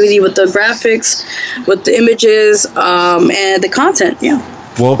creativity with the graphics, with the images, and the content. Yeah.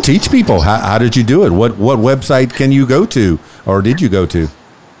 Well, teach people. How did you do it? What website can you go to, or did you go to?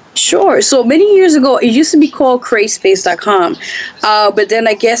 Sure. So many years ago, it used to be called CreateSpace.com. But then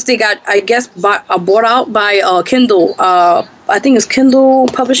I guess they got, bought out by Kindle. I think it's Kindle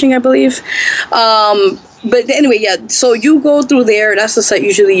Publishing, I believe. But anyway, yeah, so you go through there. That's the site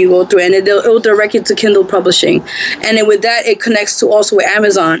usually you go through, and it'll direct you to Kindle Publishing. And then with that, it connects to also with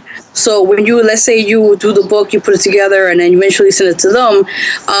Amazon. So when let's say you do the book, you put it together, and then you eventually send it to them,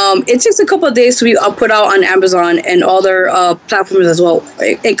 it takes a couple of days to be put out on Amazon and other platforms as well.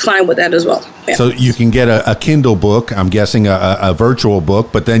 It climb with that as well. Yeah. So you can get a Kindle book, I'm guessing a virtual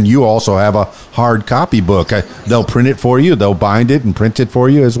book, but then you also have a hard copy book. They'll print it for you. They'll bind it and print it for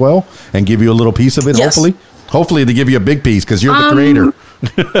you as well and give you a little piece of it, yes. Hopefully they give you a big piece because you're the creator.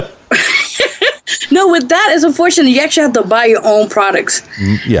 No, with that, it's unfortunate. You actually have to buy your own products.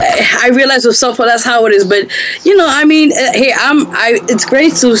 Yeah, I realize with stuff, that's how it is. But hey, it's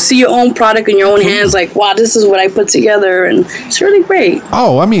great to see your own product in your own hands. Like, wow, this is what I put together, and it's really great.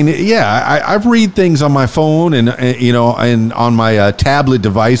 Oh, I read things on my phone and on my tablet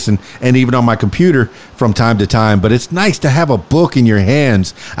device and even on my computer from time to time. But it's nice to have a book in your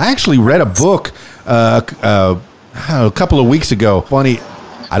hands. I actually read a book a couple of weeks ago. Funny.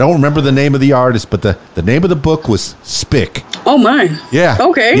 I don't remember the name of the artist, but the name of the book was Spick. Oh my! Yeah.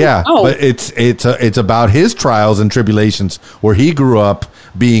 Okay. Yeah. Oh. But it's about his trials and tribulations, where he grew up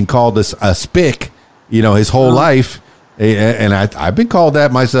being called a spick, his whole life, and I've been called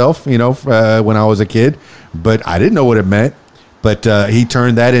that myself, when I was a kid, but I didn't know what it meant. But he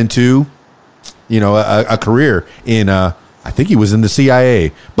turned that into, a career in. I think he was in the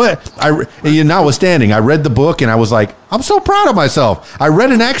CIA, but notwithstanding, I read the book and I was like, I'm so proud of myself. I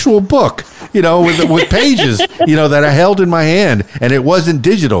read an actual book, with pages, that I held in my hand, and it wasn't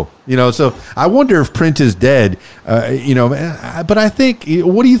digital, so I wonder if print is dead, but I think,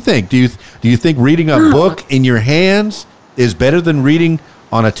 what do you think? Do you think reading a book in your hands is better than reading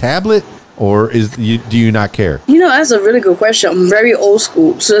on a tablet? Or do you not care? That's a really good question. I'm very old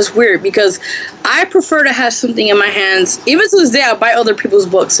school, so it's weird because I prefer to have something in my hands. Even to this day, I buy other people's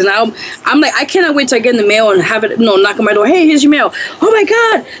books, and I'm like, I cannot wait till I get in the mail and have it, knock on my door. Hey, here's your mail. Oh my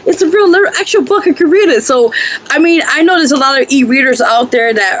God, it's a real actual book. I can read it. So, I know there's a lot of e-readers out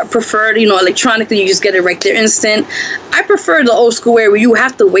there that prefer, electronically. You just get it right there, instant. I prefer the old school way where you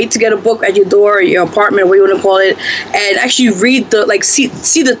have to wait to get a book at your door or your apartment, what you want to call it, and actually read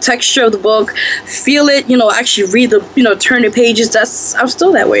see the texture of the book. Feel it, actually read the, turn the pages. I'm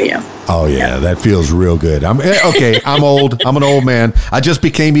still that way, yeah. Oh yeah, that feels real good. I'm old. I'm an old man. I just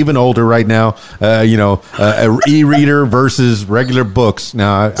became even older right now. E-reader versus regular books.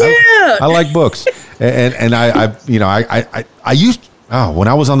 Now, I like books, and I used. Oh, when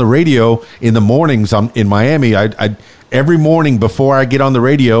I was on the radio in the mornings in Miami, I every morning before I get on the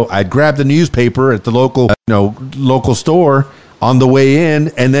radio, I'd grab the newspaper at the local store on the way in,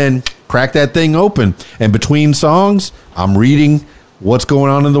 and then crack that thing open. And between songs, I'm reading what's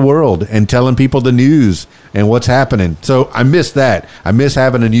going on in the world and telling people the news and what's happening. So I miss that. I miss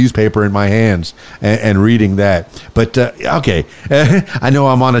having a newspaper in my hands and reading that. But okay, I know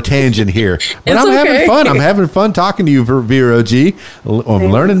I'm on a tangent here, but I'm having fun. I'm having fun talking to you, Vero G.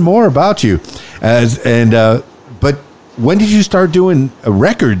 I'm learning more about you. But when did you start doing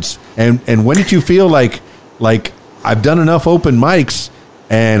records? And when did you feel like I've done enough open mics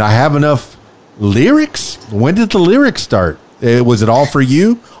and I have enough lyrics? When did the lyrics start? Was it all for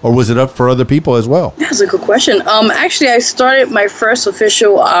you, or was it up for other people as well? That's a good question. Actually, I started my first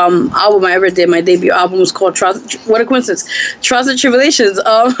official album I ever did. My debut album was called what a coincidence, Trials and Tribulations.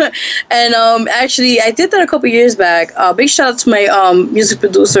 Actually, I did that a couple years back. Big shout out to my music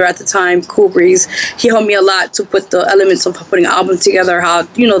producer at the time, Cool Breeze. He helped me a lot to put the elements of putting an album together, how,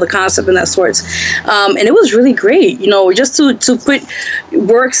 the concept and that sorts. And it was really great, just to put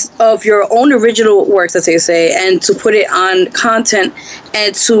works of your own original works, as they say, and to put it on content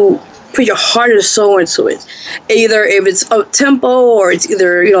and to put your heart and soul into it. Either if it's a tempo or it's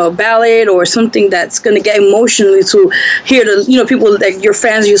either, a ballad or something that's going to get emotionally to hear the, people like your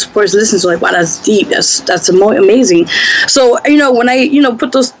fans, your supporters listen to, like, wow, that's deep. That's amazing. So, when I,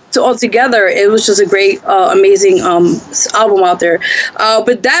 put those all together, it was just a great, amazing album out there.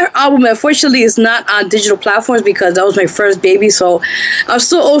 But that album, unfortunately, is not on digital platforms because that was my first baby. So I'm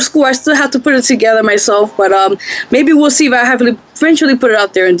still old school. I still have to put it together myself. But maybe we'll see if I have to eventually put it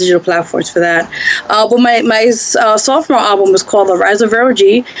out there in digital platforms for that. But my sophomore album was called The Rise of Vero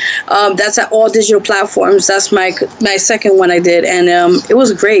G. That's at all digital platforms. That's my second one I did. And it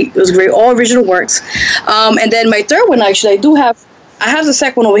was great. It was great. All original works. And then my third one, actually, I have the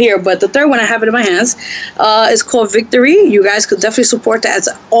second one over here, but the third one I have it in my hands. It's called Victory. You guys could definitely support that. It's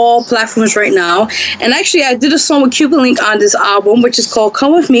all platforms right now. And actually, I did a song with Cuban Link on this album, which is called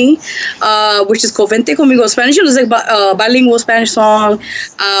Come With Me, which is called Vente Conmigo in Spanish. It's like a bilingual Spanish song.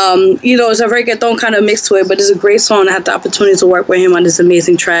 It's a reggaeton kind of mix to it, but it's a great song. I had the opportunity to work with him on this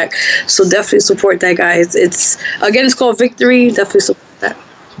amazing track. So definitely support that, guys. It's called Victory. Definitely support that.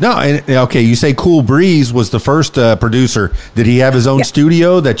 No, okay, you say Cool Breeze was the first producer. Did he have his own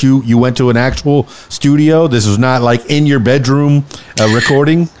studio that you went to an actual studio? This was not like in your bedroom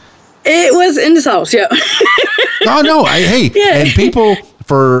recording? It was in his house, yeah. No, and people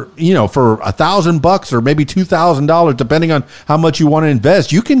for $1,000 or maybe $2,000, depending on how much you want to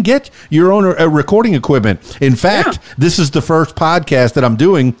invest, you can get your own recording equipment. In fact, This is the first podcast that I'm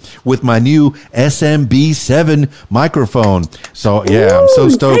doing with my new SMB7 microphone. So I'm so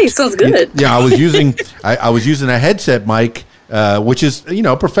stoked. Hey, sounds good. Yeah, I was using a headset mic, which is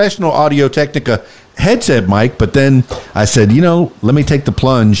professional Audio Technica headset mic. But then I said, let me take the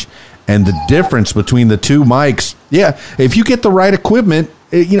plunge. And the difference between the two mics, if you get the right equipment,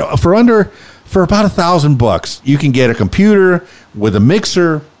 for about $1,000, you can get a computer with a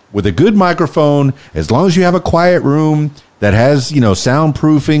mixer, with a good microphone. As long as you have a quiet room that has,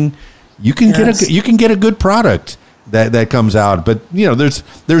 soundproofing, you can get a good product that comes out. But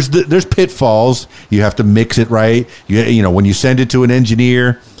there's pitfalls. You have to mix it right. When you send it to an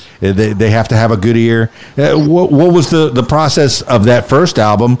engineer, they have to have a good ear. What was the process of that first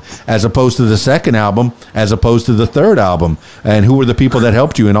album as opposed to the second album, as opposed to the third album? And who were the people that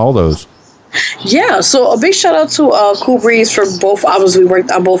helped you in all those? Yeah, so a big shout out to Cool Breeze for both albums. We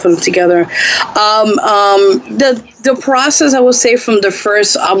worked on both of them together. The process, I would say, from the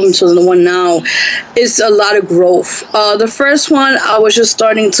first album to the one now is a lot of growth. The first one, I was just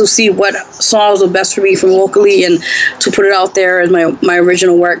starting to see what songs were best for me from locally and to put it out there as my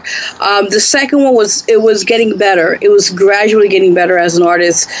original work. The second one was getting better. It was gradually getting better as an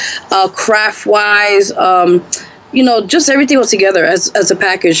artist, craft-wise, just everything all together as a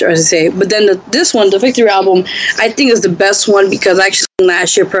package, as I say. But then this one, the Victory album, I think is the best one because I actually sang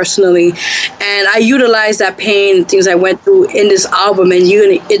last year personally, and I utilized that pain and things I went through in this album, and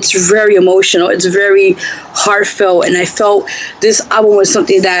it's very emotional, it's very heartfelt, and I felt this album was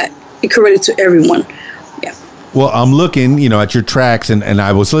something that it could relate to everyone. Yeah. Well, I'm looking, at your tracks, and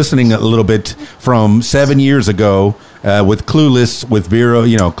I was listening a little bit from 7 years ago. With Clueless, with Vero,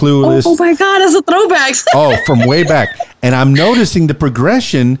 Clueless. Oh my God, that's a throwback. From way back. And I'm noticing the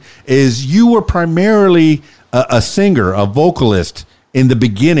progression is you were primarily a singer, a vocalist in the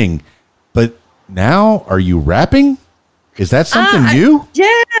beginning. But now, are you rapping? Is that something new?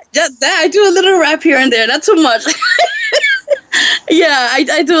 I do a little rap here and there. Not too much.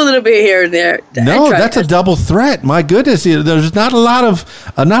 I do a little bit here and there. No, that's a double threat. My goodness, there's not a lot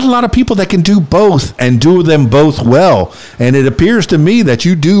of people that can do both and do them both well. And it appears to me that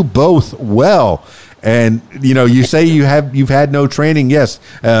you do both well. And you say you've had no training. Yes,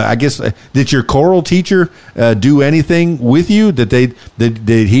 I guess did your choral teacher do anything with you? Did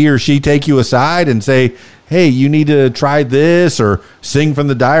he or she take you aside and say, hey, you need to try this or sing from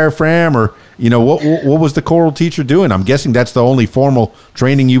the diaphragm or What was the choral teacher doing? I'm guessing that's the only formal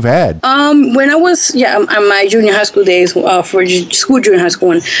training you've had. When I was, on my junior high school days, for school junior high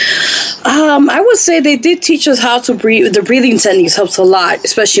school, I would say they did teach us how to breathe. The breathing techniques helps a lot,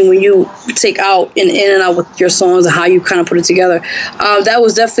 especially when you take out and in and out with your songs and how you kind of put it together. That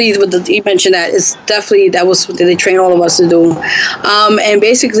was definitely what you mentioned. That was what they train all of us to do, and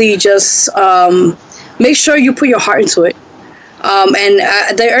basically just make sure you put your heart into it. And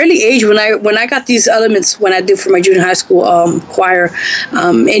at the early age, when I got these elements, when I did for my junior high school choir,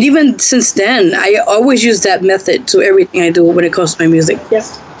 and even since then, I always use that method to everything I do when it comes to my music.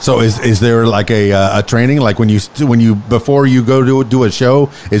 Yes. So is there like a training, like when you before you go do a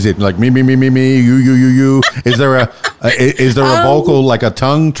show, is it like me you? Is there a vocal, like a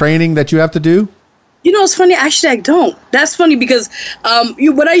tongue training that you have to do? It's funny. Actually, I don't. That's funny because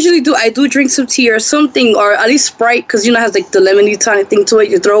what I usually do, I do drink some tea or something, or at least Sprite, because it has like the lemony tiny thing to it,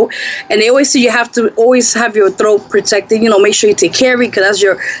 your throat. And they always say you have to always have your throat protected. Make sure you take care of it, because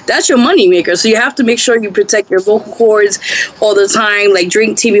that's your money maker. So you have to make sure you protect your vocal cords all the time. Like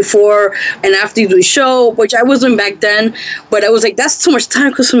drink tea before and after you do the show, which I wasn't back then. But I was like, that's too much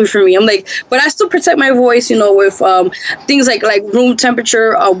time consuming for me. I'm like, but I still protect my voice, with things like room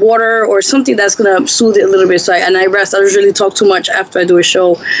temperature, water, or something that's gonna soothe it a little bit. So I rest. I don't really talk too much after I do a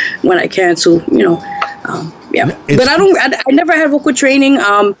show when I can too. But I never had vocal training.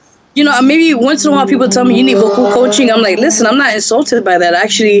 Maybe once in a while people tell me you need vocal coaching. I'm like, listen, I'm not insulted by that.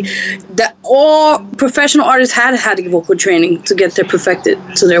 Actually, that all professional artists had vocal training to get perfected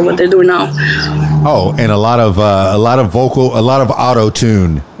to what they're doing now. Oh, and a lot of auto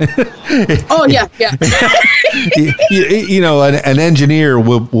tune. Oh yeah. An engineer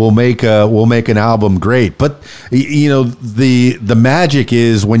will make an album great, but the magic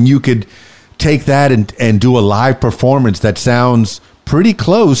is when you could take that and do a live performance that sounds pretty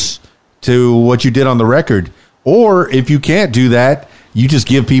close to what you did on the record. Or if you can't do that, you just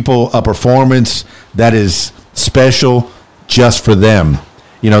give people a performance that is special just for them.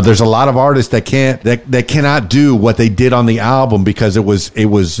 There's a lot of artists that cannot do what they did on the album because there was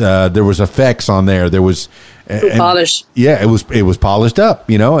effects on there. There was polished. Yeah, it was polished up,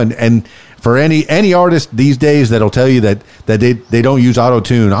 and for any artist these days that'll tell you that they don't use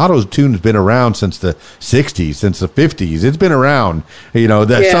auto-tune. Auto-tune's been around since the 60s, since the 50s. It's been around.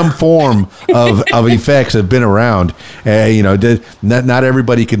 Some form of effects have been around. Not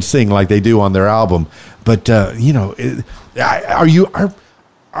everybody can sing like they do on their album. But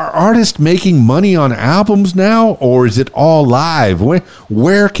are artists making money on albums now, or is it all live? I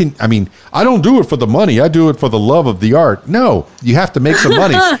don't do it for the money. I do it for the love of the art. No, you have to make some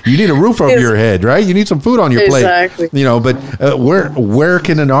money. You need a roof over your head, right? You need some food on your plate. Exactly. But where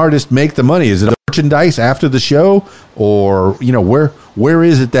can an artist make the money? Is it merchandise after the show, or where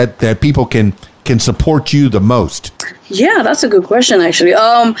is it that people can support you the most? Yeah, that's a good question, actually.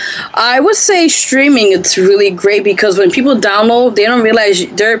 I would say streaming, it's really great because when people download, they don't realize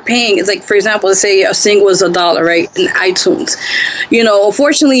they're paying. It's like, for example, let's say a single is $1, right, in iTunes.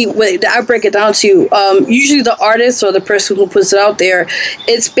 Unfortunately, I break it down to you. Usually the artist or the person who puts it out there,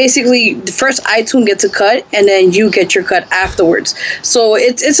 it's basically the first iTunes gets a cut, and then you get your cut afterwards. So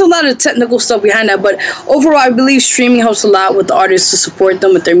it's a lot of technical stuff behind that. But overall, I believe streaming helps a lot with the artists to support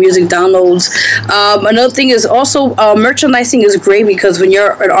them with their music downloads. Another thing is also merchandising is great because when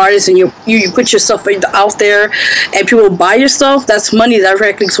you're an artist and you put yourself out there and people buy your stuff, that's money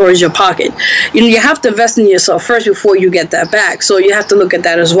directly towards your pocket. You have to invest in yourself first before you get that back. So you have to look at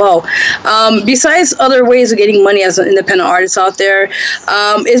that as well. Besides other ways of getting money as an independent artist out there,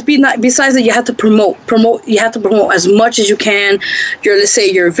 besides that, you have to promote. You have to promote as much as you can. Let's say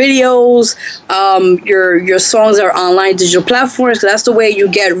your videos, your songs are online digital platforms. That's the way you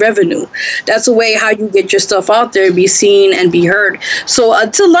get revenue. That's the way how you get your stuff out there, be seen and be heard. So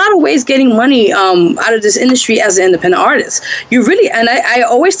it's a lot of ways getting money out of this industry as an independent artist. You really, and I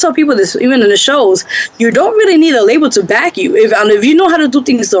always tell people this, even in the shows, you don't really need a label to back you. If you know how to do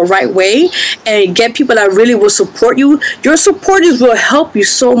things the right way and get people that really will support you, your supporters will help you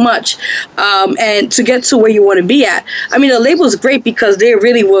so much and to get to where you want to be at. A label is great because they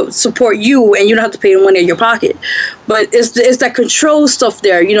really will support you and you don't have to pay the money in your pocket. But it's that control stuff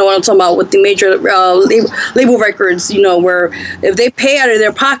there, what I'm talking about with the major label records, where if they pay out of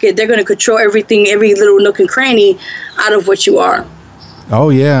their pocket, they're going to control everything, every little nook and cranny out of what you are. Oh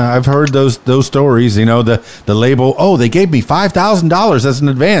yeah, I've heard those stories. The label. They gave me $5,000 as an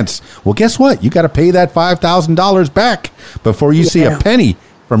advance. Well, guess what? You got to pay that $5,000 back before you see a penny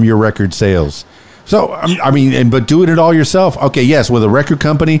from your record sales. So but doing it all yourself. Okay, yes, with a record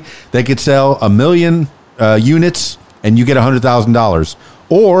company, they could sell 1 million units and you get $100,000.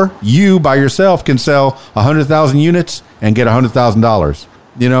 or you by yourself can sell 100,000 units and get $100,000.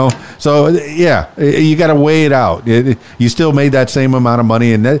 You know, so yeah, you got to weigh it out. You still made that same amount of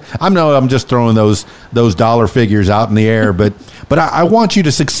money, and I'm just throwing those dollar figures out in the air, but I want you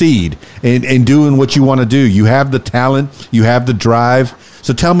to succeed in doing what you want to do. You have the talent, you have the drive.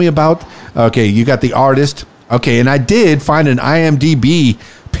 So tell me about, okay, you got the artist, okay, and I did find an IMDb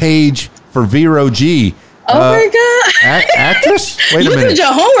page for Vero G. Oh my God! Actress? Wait a minute. You did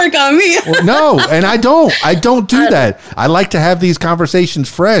your homework on me. Well, no, and I don't do that. I like to have these conversations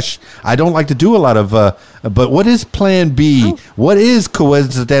fresh. I don't like to do a lot of. But what is Plan B? What is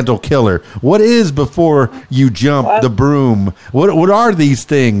coincidental killer? What is before you jump the broom? What are these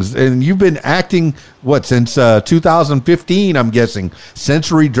things? And you've been acting since 2015? I'm guessing.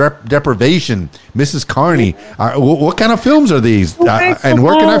 Sensory deprivation, Mrs. Carney. What kind of films are these? And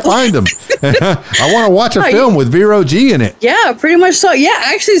where can I find them? I want to watch a film with Vero G in it. Yeah, pretty much so. Yeah,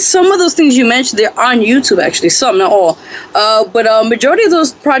 actually, some of those things you mentioned, they're on YouTube, actually. Some, not all. But majority of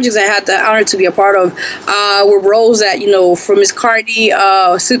those projects I had the honor to be a part of were roles that, from Miss Cardi,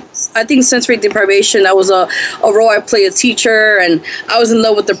 I think sensory deprivation, that was a role I played a teacher, and I was in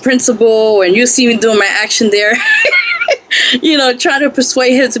love with the principal, and you see me doing my action there, trying to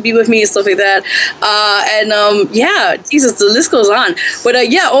persuade him to be with me and stuff like that. Jesus, the list goes on. But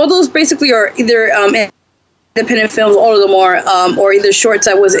all those basically are either independent films, all of them are, or either shorts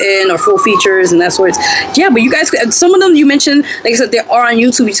I was in or full features and that sort. Yeah, but you guys, some of them you mentioned, like I said, they are on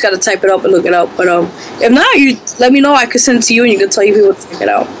YouTube. You just got to type it up and look it up. But if not, you let me know. I could send it to you and you can tell you people to check it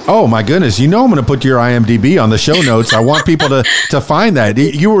out. Oh my goodness! I'm going to put your IMDb on the show notes. I want people to find that.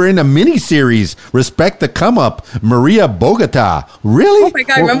 You were in a mini series, Respect the Come Up, Maria Bogota. Really? Oh my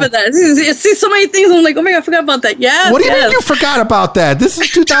God, I remember that. See so many things. I'm like, oh my God, I forgot about that. Yeah. What do you mean you forgot about that? This is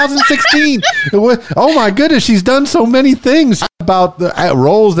 2016. Oh my goodness. She's done so many things about the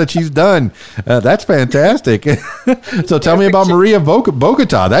roles that she's done. That's fantastic. So tell me about Maria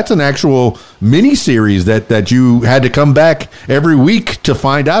Bogota. That's an actual mini series that you had to come back every week to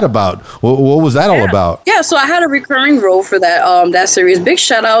find out about. What was that all about? Yeah, so I had a recurring role for that series. Big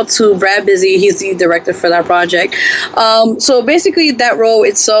shout out to Brad Busy. He's the director for that project. So basically that role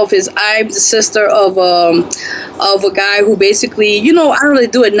itself is I'm the sister of a guy who basically, I don't really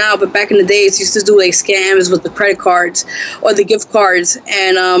do it now, but back in the days used to do like scams with the credit cards or the gift cards,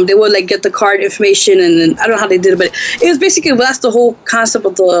 and they would like get the card information, and then I don't know how they did it, but it was basically, that's the whole concept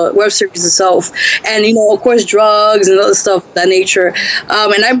of the web series itself. And of course drugs and other stuff of that nature.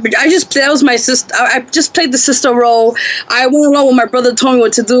 And I just that was my sister. I just played the sister role. I went along with my brother, told me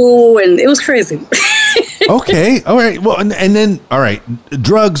what to do, and it was crazy. Okay, all right. Well, and then all right,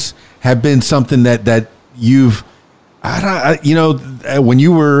 drugs have been something that you've. When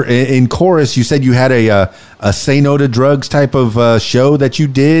you were in chorus, you said you had a Say No to Drugs type of show that you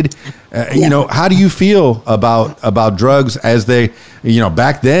did. How do you feel about drugs as they,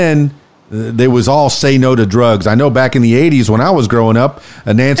 back then, there was all say no to drugs. I know back in the 80s when I was growing up,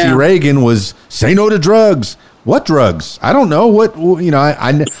 Nancy Reagan was say no to drugs. What drugs? I don't know.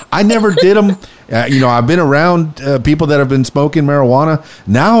 I never did them. I've been around people that have been smoking marijuana.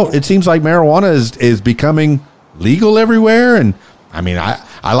 Now it seems like marijuana is becoming legal everywhere, and I mean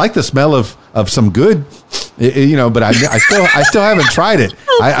I like the smell of some good, but I still haven't tried it.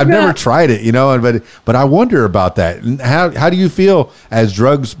 I've never tried it, but I wonder about that. How do you feel as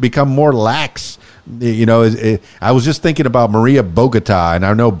drugs become more lax? I was just thinking about Maria Bogota, and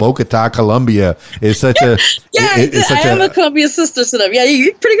I know Bogota, Colombia is such a I am a Colombian sister to them. Yeah,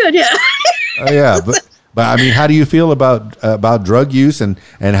 you're pretty good. Yeah. Yeah, but I mean, how do you feel about drug use and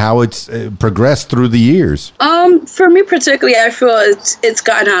how it's progressed through the years? For me particularly, I feel it's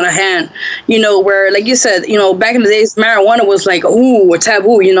gotten out of hand. Where like you said, back in the days, marijuana was like a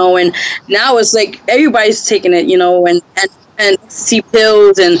taboo, and now it's like everybody's taking it, and ecstasy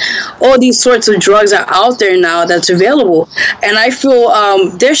pills and all these sorts of drugs are out there now that's available. And I feel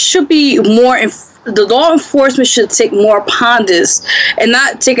there should be more. The law enforcement should take more upon this and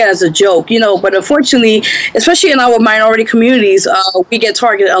not take it as a joke, But unfortunately, especially in our minority communities, we get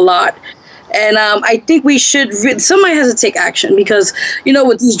targeted a lot. And I think we should. Somebody has to take action because,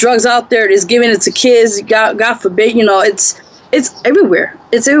 with these drugs out there, it's giving it to kids. God forbid, it's everywhere.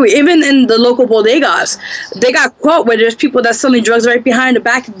 It's everywhere. Even in the local bodegas, they got caught where there's people that's selling drugs right behind the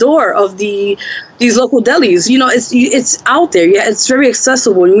back door of these local delis. It's out there. Yeah, it's very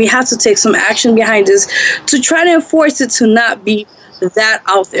accessible, and we have to take some action behind this to try to enforce it to not be that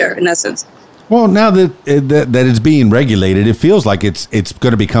out there in that sense. Well, now that it's being regulated, it feels like it's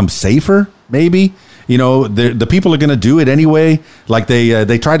going to become safer. Maybe the people are going to do it anyway. Like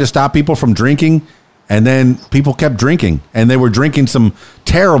they try to stop people from drinking. And then people kept drinking, and they were drinking some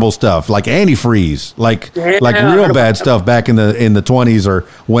terrible stuff like antifreeze, like real bad stuff back in the 20s or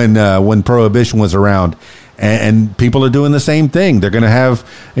when prohibition was around. And people are doing the same thing. They're going to have,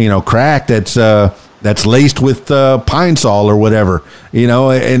 crack that's laced with pine sol or whatever,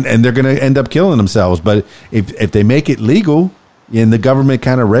 and they're going to end up killing themselves. But if they make it legal and the government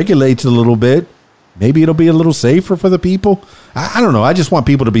kind of regulates it a little bit, maybe it'll be a little safer for the people. I don't know. I just want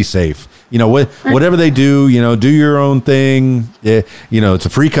people to be safe. Whatever they do, do your own thing. Yeah, it's a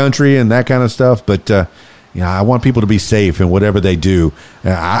free country and that kind of stuff. But I want people to be safe in whatever they do.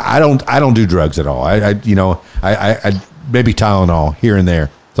 I don't do drugs at all. I maybe Tylenol here and there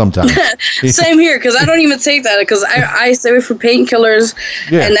sometimes. Same here, because I don't even take that, because I stay away from painkillers,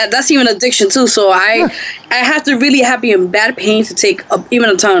 and that's even addiction too. So I have to really be in bad pain to take even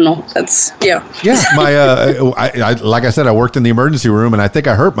a Tylenol. That's My like I said, I worked in the emergency room, and I think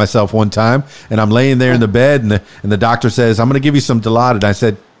I hurt myself one time, and I'm laying there in the bed, and the doctor says, "I'm going to give you some Dilaudid." I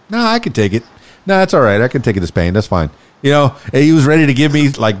said, "No, I can take it. No, that's all right. I can take this pain. That's fine." He was ready to give me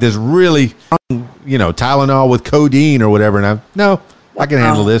like this really, Tylenol with codeine or whatever. And I can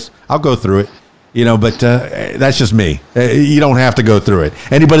handle this. I'll go through it, but that's just me. You don't have to go through it.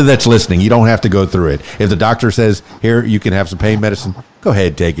 Anybody that's listening, you don't have to go through it. If the doctor says, here, you can have some pain medicine, go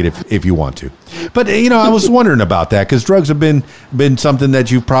ahead, take it if you want to. But, I was wondering about that, because drugs have been something that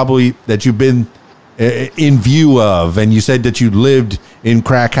you've been in view of, and you said that you lived in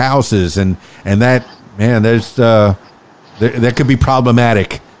crack houses, and that, man, that could be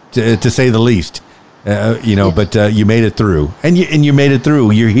problematic to say the least, but you made it through, and you made it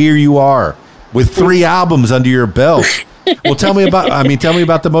through. You're here. You are with 3 albums under your belt. Well, tell me about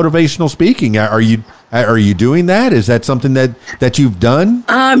the motivational speaking. Are you doing that? Is that something that you've done?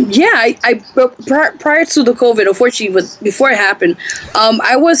 I prior to the COVID, unfortunately, before it happened,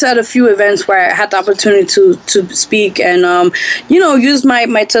 I was at a few events where I had the opportunity to speak and use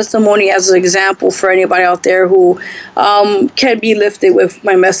my testimony as an example for anybody out there who can be lifted with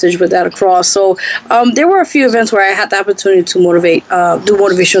my message with that across. So there were a few events where I had the opportunity to do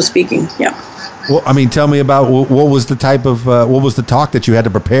motivational speaking. Yeah. Well, tell me about what was the type of what was the talk that you had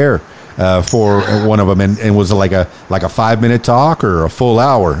to prepare for one of them, and was it like a 5-minute talk or a full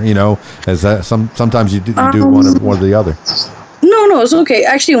hour? As sometimes you do one or the other. No, it's okay.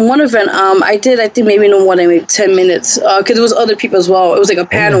 Actually, in one event, I think maybe no more than maybe 10 minutes, because there was other people as well. It was like a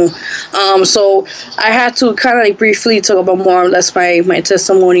panel. So I had to kind of briefly talk about more or less my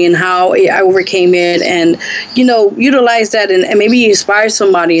testimony and how I overcame it, and, utilize that and maybe inspire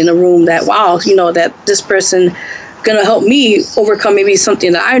somebody in the room that, wow, that this person going to help me overcome maybe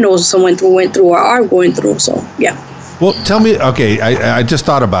something that I know someone went through or are going through. So, yeah. Well, tell me, okay, I just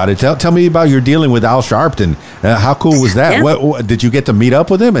thought about it. Tell me about your dealing with Al Sharpton. How cool was that? Yeah. What did you get to meet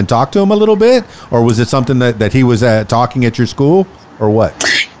up with him and talk to him a little bit? Or was it something that he was talking at your school, or what?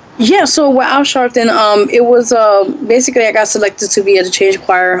 Yeah, so with Al Sharpton, it was basically I got selected to be at the Change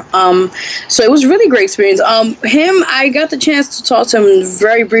Choir. So it was a really great experience. Him, I got the chance to talk to him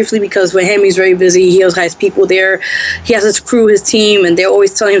very briefly, because with him, he's very busy. He has people there. He has his crew, his team, and they're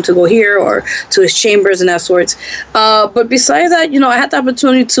always telling him to go here or to his chambers and that sorts. But besides that, I had the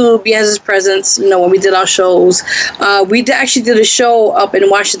opportunity to be as his presence, when we did our shows. We actually did a show up in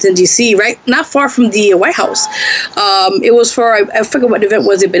Washington, D.C., right? Not far from the White House. It was for, I forget what event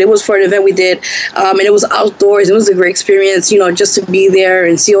was it, but it was for an event we did, and it was outdoors. It was a great experience, just to be there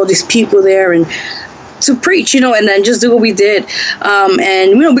and see all these people there and to preach, and then just do what we did.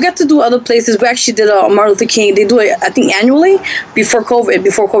 And, we got to do other places. We actually did a Martin Luther King. They do it, I think, annually before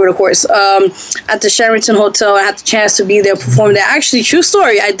COVID, of course, at the Sheraton Hotel. I had the chance to be there, perform there. Actually, true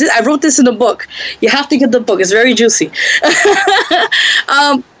story. I wrote this in the book. You have to get the book. It's very juicy.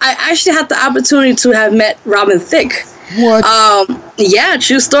 I actually had the opportunity to have met Robin Thicke. What? Yeah,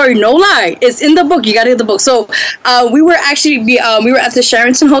 true story, no lie. It's in the book. You gotta get the book. So we were actually we were at the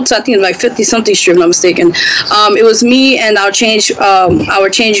Sheraton Hotel. I think it was like 50-something Street, if I'm not mistaken. It was me and our change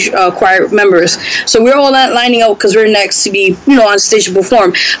choir members. So we were all lining up because we were next to be on stage to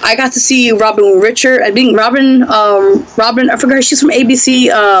perform. I got to see Robin Richard. I think Robin. I forgot her. She's from ABC.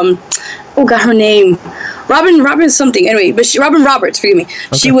 Oh God, her name. Robin something. Anyway, but Robin Roberts, forgive me.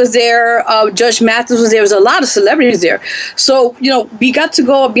 Okay. She was there. Judge Mathis was there. There was a lot of celebrities there. So, we got to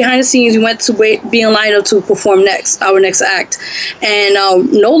go behind the scenes. We went to be in line up to perform our next act. And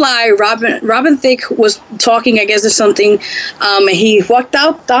no lie, Robin Thicke was talking, I guess, or something. And he walked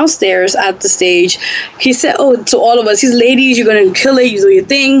out downstairs at the stage. He said, to all of us, he's ladies, you're going to kill it. You do your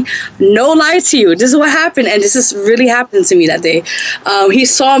thing. No lie to you. This is what happened. And this is really happened to me that day. He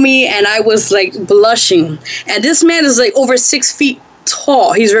saw me and I was like blushing. And this man is like over 6 feet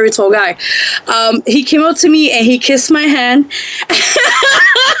tall. He's a very tall guy. He came up to me and he kissed my hand.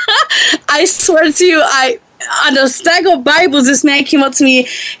 I swear to you, on the stack of Bibles, this man came up to me,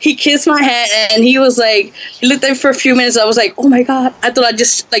 he kissed my hand, and he was like, he looked at me for a few minutes. I was like, oh my God, I thought I'd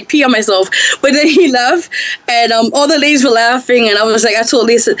just like pee on myself. But then he left, and all the ladies were laughing, and I was like, I told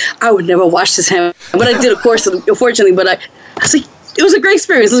Lisa, I would never wash this hand. But I did, of course, unfortunately, but I was like, it was a great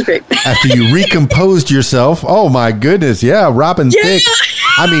experience. It was great. After you recomposed yourself, oh my goodness, yeah, Robin Thicke.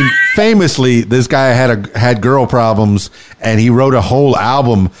 I mean, famously, this guy had girl problems, and he wrote a whole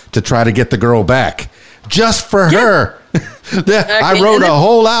album to try to get the girl back. Just for her. I wrote a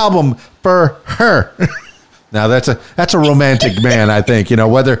whole album for her. Now that's a romantic man, I think. You know,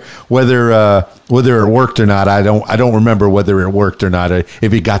 whether it worked or not, I don't remember whether it worked or not.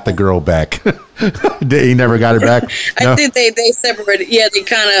 If he got the girl back, he never got her back. No? I think they separated. Yeah, they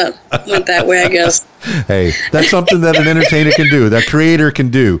kind of went that way, I guess. Hey, that's something that an entertainer can do. That creator can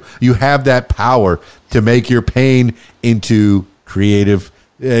do. You have that power to make your pain into creative.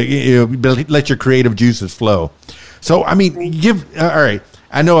 Let your creative juices flow. So, I mean, all right.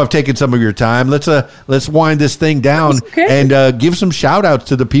 I know I've taken some of your time. Let's wind this thing down and give some shout outs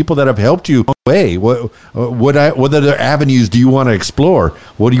to the people that have helped you. Hey, what other avenues do you want to explore?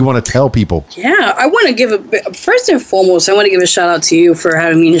 What do you want to tell people? Yeah, I want to give first and foremost, I want to give a shout out to you for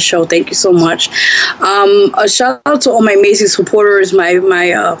having me in the show. Thank you so much. A shout out to all my amazing supporters, my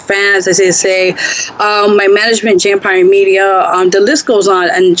fans, as they say, my management, Jampire Media. The list goes on,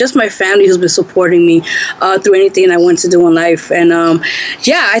 and just my family who's been supporting me through anything I want to do in life. And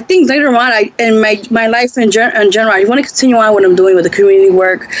yeah, I think later on, in my life in general, I want to continue on what I'm doing with the community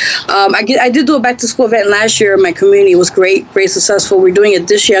work. I did do a back to school event last year in my community. It was great successful. We're doing it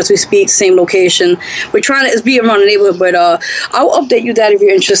this year as we speak, same location. We're trying to be around the neighborhood, but I'll update you that if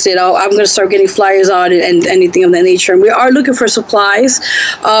you're interested. I'm going to start getting flyers out and anything of that nature. And we are looking for supplies.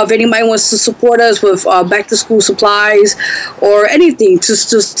 If anybody wants to support us with back to school supplies or anything,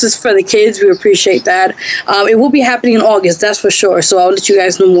 just for the kids, we appreciate that. It will be happening in August, that's for sure. So I'll let you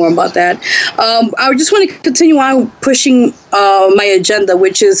guys know more about that. I just want to continue on pushing my agenda,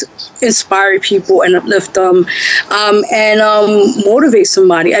 which is inspire people and uplift them and motivate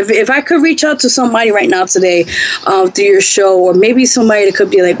somebody. If I could reach out to somebody right now today through your show, or maybe somebody that could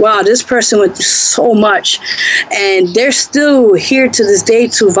be like, wow, this person went through so much and they're still here to this day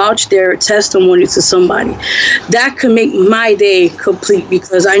to vouch their testimony to somebody, that could make my day complete,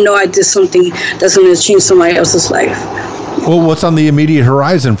 because I know I did something that's going to change somebody else's life. Well, what's on the immediate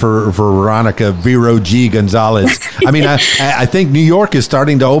horizon for Veronica, Vero G. Gonzalez? I mean, I think New York is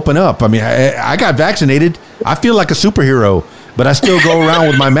starting to open up. I mean, I got vaccinated. I feel like a superhero, but I still go around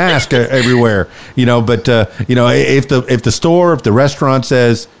with my mask everywhere. You know, but you know, if the restaurant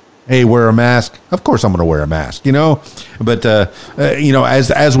says, hey, wear a mask, of course I'm going to wear a mask. You know, but you know,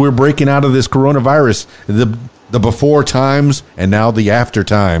 as we're breaking out of this coronavirus, the before times and now the after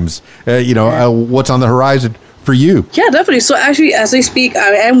times, you know, what's on the horizon for you? Yeah, definitely. So actually, as I speak,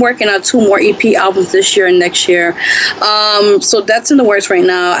 I am working on 2 more EP albums this year and next year. So that's in the works right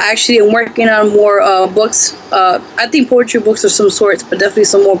now. Actually, I'm working on more books. I think poetry books of some sorts, but definitely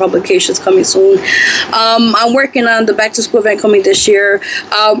some more publications coming soon. I'm working on the back to school event coming this year.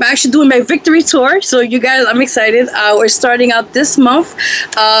 I'm actually doing my victory tour. So you guys, I'm excited. We're starting out this month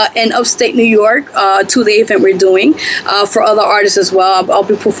in upstate New York, 2-day event we're doing for other artists as well. I'll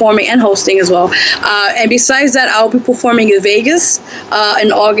be performing and hosting as well. And besides that, I'll be performing in Vegas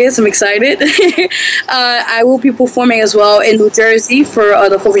in August. I'm excited. I will be performing as well in New Jersey for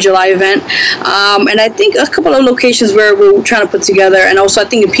the 4th of July event. And I think a couple of locations where we're trying to put together. And also I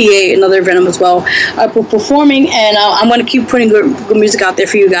think in PA, another event as well. I'll be performing, and I'm going to keep putting good music out there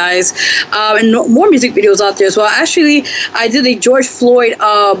for you guys. And more music videos out there as well. Actually, I did a George Floyd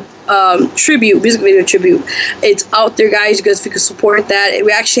music video tribute. It's out there, guys. You guys, if you could support that.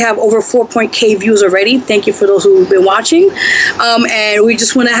 We actually have over 4.k views already. Thank you for those who've been watching. And we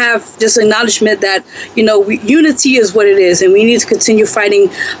just want to have this acknowledgement that, you know, unity is what it is, and we need to continue fighting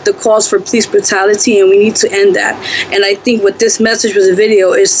the cause for police brutality, and we need to end that. And I think with this message with the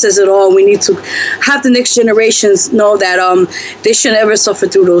video, it says it all. We need to have the next generations know that they shouldn't ever suffer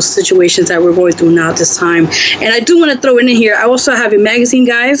through those situations that we're going through now at this time. And I do want to throw in here, I also have a magazine,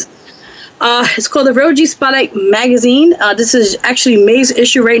 guys. It's called the Vero G Spotlight Magazine. This is actually May's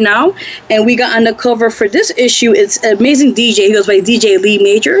issue right now, and we got on the cover for this issue. It's an amazing DJ. He goes by DJ Lee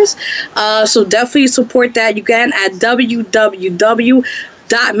Majors. So definitely support that. You can at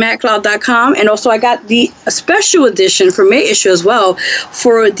www.macloud.com. And also I got the special edition for May issue as well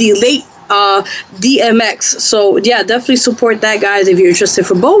for the late DMX. So yeah, definitely support that, guys, if you're interested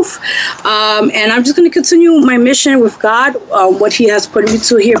for both. And I'm just going to continue my mission with God, what He has put me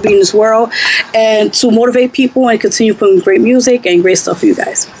to here, being in this world, and to motivate people and continue putting great music and great stuff for you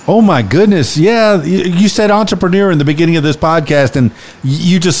guys. Oh my goodness. Yeah. You said entrepreneur in the beginning of this podcast, and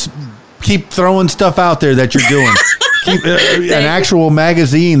you just keep throwing stuff out there that you're doing. Keep an actual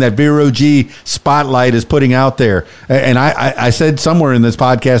magazine that Vero G Spotlight is putting out there. And I said somewhere in this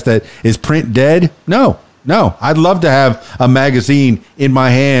podcast that is print dead? No, I'd love to have a magazine in my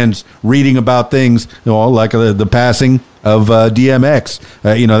hands reading about things, like the passing of DMX.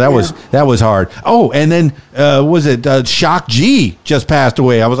 That was hard. Oh, and then was it Shock G just passed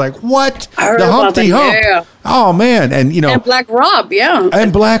away? I was like, what? The Humpty Hump. Yeah. Oh man, and and Black Rob, yeah,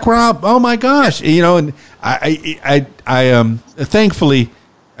 and Black Rob. Oh my gosh, and I thankfully,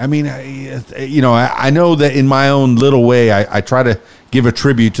 I mean, I know that in my own little way, I try to give a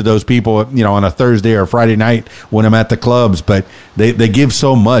tribute to those people, on a Thursday or Friday night when I'm at the clubs, but they give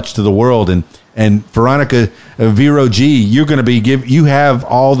so much to the world. And Veronica, Vero G, you're going to you have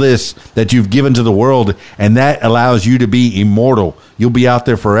all this that you've given to the world, and that allows you to be immortal. You'll be out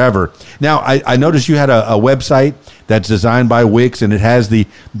there forever. Now, I noticed you had a website that's designed by Wix, and it has the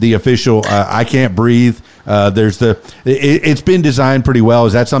official I Can't Breathe. It's been designed pretty well.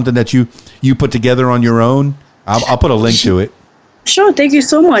 Is that something that you put together on your own? I'll put a link to it. Sure, thank you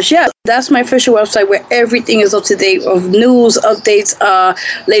so much. Yeah, that's my official website where everything is up to date of news, updates,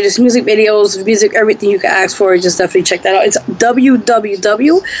 latest music videos, everything you can ask for. Just definitely check that out. It's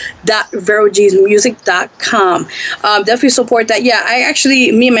www.verogsmusic.com. Definitely support that. Yeah,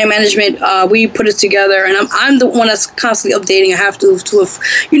 me and my management, we put it together, and I'm the one that's constantly updating. I have to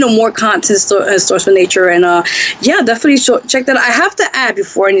more content source of nature, and definitely check that out. I have to add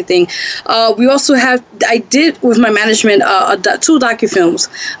before anything, we also I did with my management two docufilms,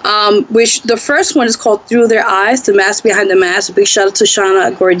 which the first one is called Through Their Eyes, The Mask Behind the Mask. Big shout out to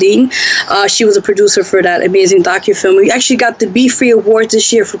Shauna Gordine. She was a producer for that amazing docufilm. We actually got the Be Free Awards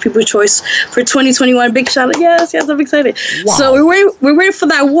this year for People's Choice for 2021. Big shout out. Yes, I'm excited. Wow. So we're waiting for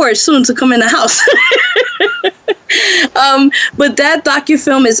that award soon to come in the house. But that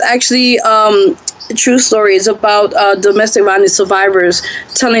docufilm is actually a true story. It's about domestic violence survivors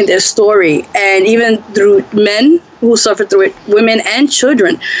telling their story, and even through men who suffered through it, women and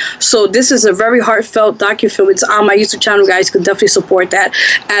children. So this is a very heartfelt docufilm. It's on my YouTube channel, guys. You can definitely support that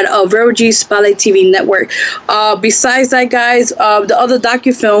at Vero G Spotlight TV Network. Besides that, guys, the other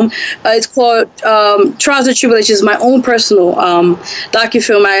docufilm, it's called Trials and Tribulations, my own personal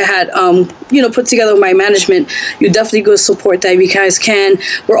docufilm I had put together with my management. You definitely go support that if you guys can.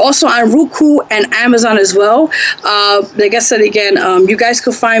 We're also on Roku and Amazon as well. Like I said again, you guys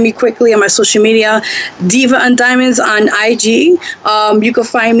can find me quickly on my social media, Diva and Diamonds on IG. You can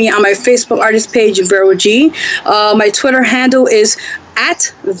find me on my Facebook artist page, Vero G. My Twitter handle is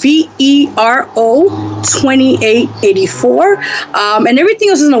at VERO2884. And everything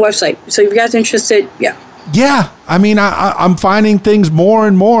else is on the website. So if you guys are interested, yeah. Yeah, I mean, I'm finding things more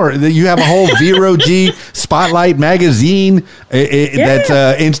and more. You have a whole Vero G Spotlight magazine that's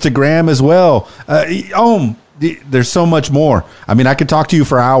Instagram as well. There's so much more. I mean, I could talk to you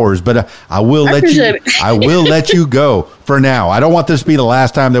for hours, but I will let you. I will let you go for now. I don't want this to be the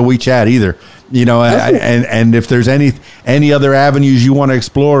last time that we chat either. And if there's any other avenues you want to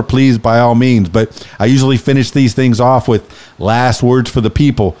explore, please, by all means. But I usually finish these things off with last words for the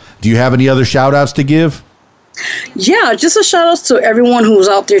people. Do you have any other shout outs to give? Yeah, just a shout out to everyone who's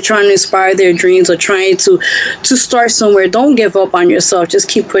out there trying to inspire their dreams or trying to start somewhere. Don't give up on yourself. Just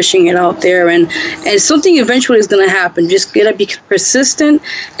keep pushing it out there, and something eventually is going to happen. Just gotta be persistent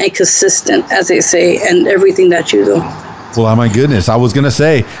and consistent, as they say, and everything that you do. Well, oh my goodness. I was going to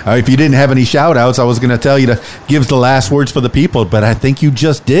say, if you didn't have any shout outs, I was going to tell you to give the last words for the people, but I think you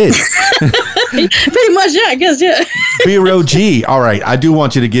just did. Pretty much, yeah, I guess, yeah. Vero G. All right. I do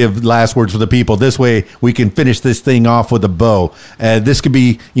want you to give last words for the people. This way we can finish this thing off with a bow. This could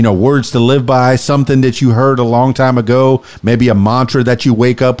be, words to live by, something that you heard a long time ago, maybe a mantra that you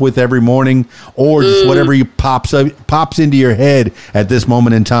wake up with every morning, or just whatever pops into your head at this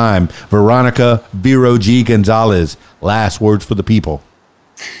moment in time. Veronica, Vero G. Gonzalez, last words for the people.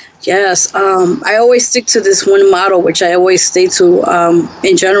 Yes, I always stick to this one motto, which I always stay to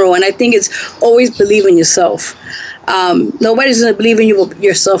in general, and I think it's always believe in yourself. Nobody's going to believe in you but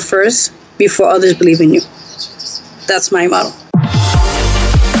yourself first before others believe in you. That's my motto.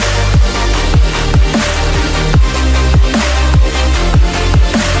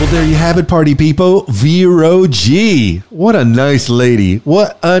 Well, there you have it, party people. Vero G. What a nice lady.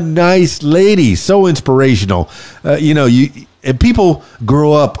 What a nice lady. So inspirational. And people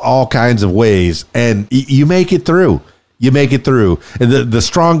grow up all kinds of ways, and you make it through. You make it through. And the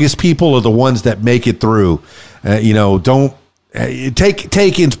strongest people are the ones that make it through. Don't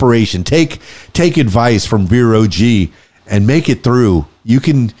take inspiration. Take advice from Vero G and make it through. You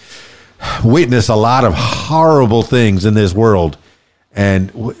can witness a lot of horrible things in this world,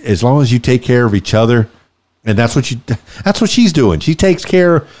 and as long as you take care of each other, and that's what she's doing. She takes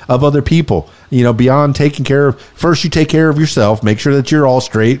care of other people. Beyond taking care of, first you take care of yourself, make sure that you're all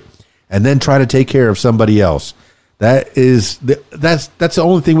straight, and then try to take care of somebody else. That's the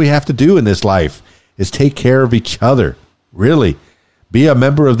only thing we have to do in this life is take care of each other. Really, be a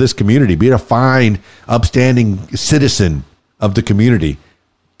member of this community. Be a fine, upstanding citizen of the community.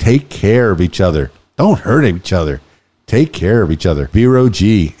 Take care of each other. Don't hurt each other. Take care of each other. Vero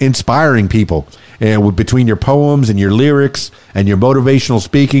G, inspiring people, and between your poems and your lyrics and your motivational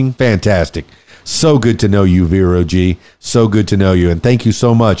speaking, fantastic. So good to know you, Vero G. So good to know you, and thank you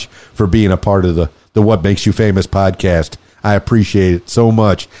so much for being a part of the What Makes You Famous podcast. I appreciate it so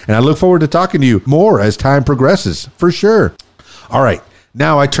much, and I look forward to talking to you more as time progresses, for sure. All right,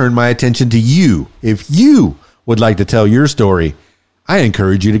 now I turn my attention to you. If you would like to tell your story, I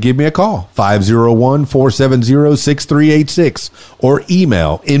encourage you to give me a call, 501-470-6386, or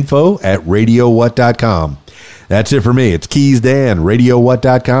email info@radiowhat.com. That's it for me. It's Keys Dan,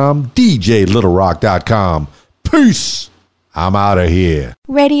 radiowhat.com, djlittlerock.com. Peace. I'm out of here.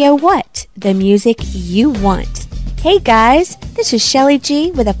 Radio What? The music you want. Hey guys, this is Shelly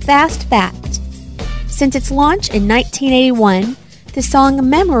G with a fast fact. Since its launch in 1981, the song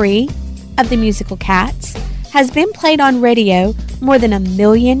Memory of the musical Cats has been played on radio more than 1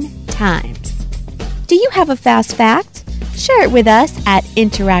 million times. Do you have a fast fact? Share it with us at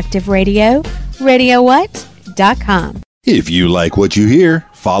Interactive Radio, radiowhat.com. If you like what you hear,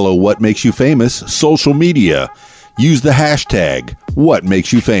 follow What Makes You Famous social media. Use the hashtag What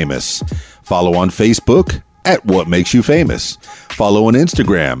Makes You Famous. Follow on Facebook at What Makes You Famous. Follow on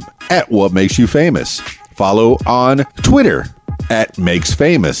Instagram at What Makes You Famous. Follow on Twitter at Makes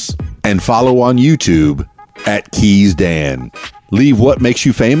Famous. And follow on YouTube at Keys Dan. Leave What Makes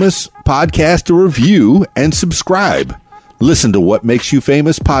You Famous podcast a review and subscribe. Listen to What Makes You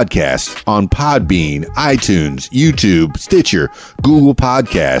Famous podcast on Podbean, iTunes, YouTube, Stitcher, Google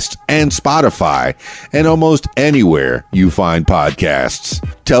Podcasts, and Spotify, and almost anywhere you find podcasts.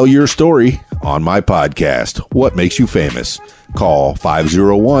 Tell your story on my podcast, What Makes You Famous. Call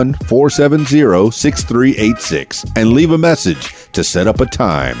 501-470-6386 and leave a message to set up a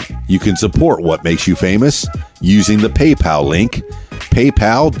time. You can support What Makes You Famous using the PayPal link,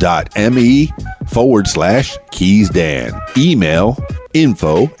 paypal.me/KeysDan. Email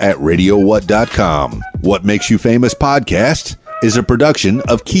info@radiowhat.com. What Makes You Famous podcast is a production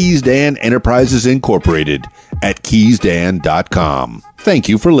of Keys Dan Enterprises Incorporated at keysdan.com. Thank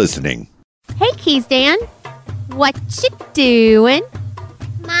you for listening. Hey Keys Dan, what you doing?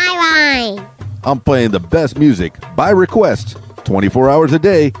 My line. I'm playing the best music by request 24 hours a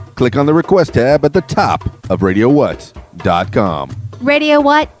day. Click on the request tab at the top of radiowhat.com.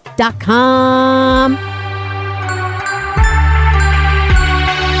 radiowhat.com.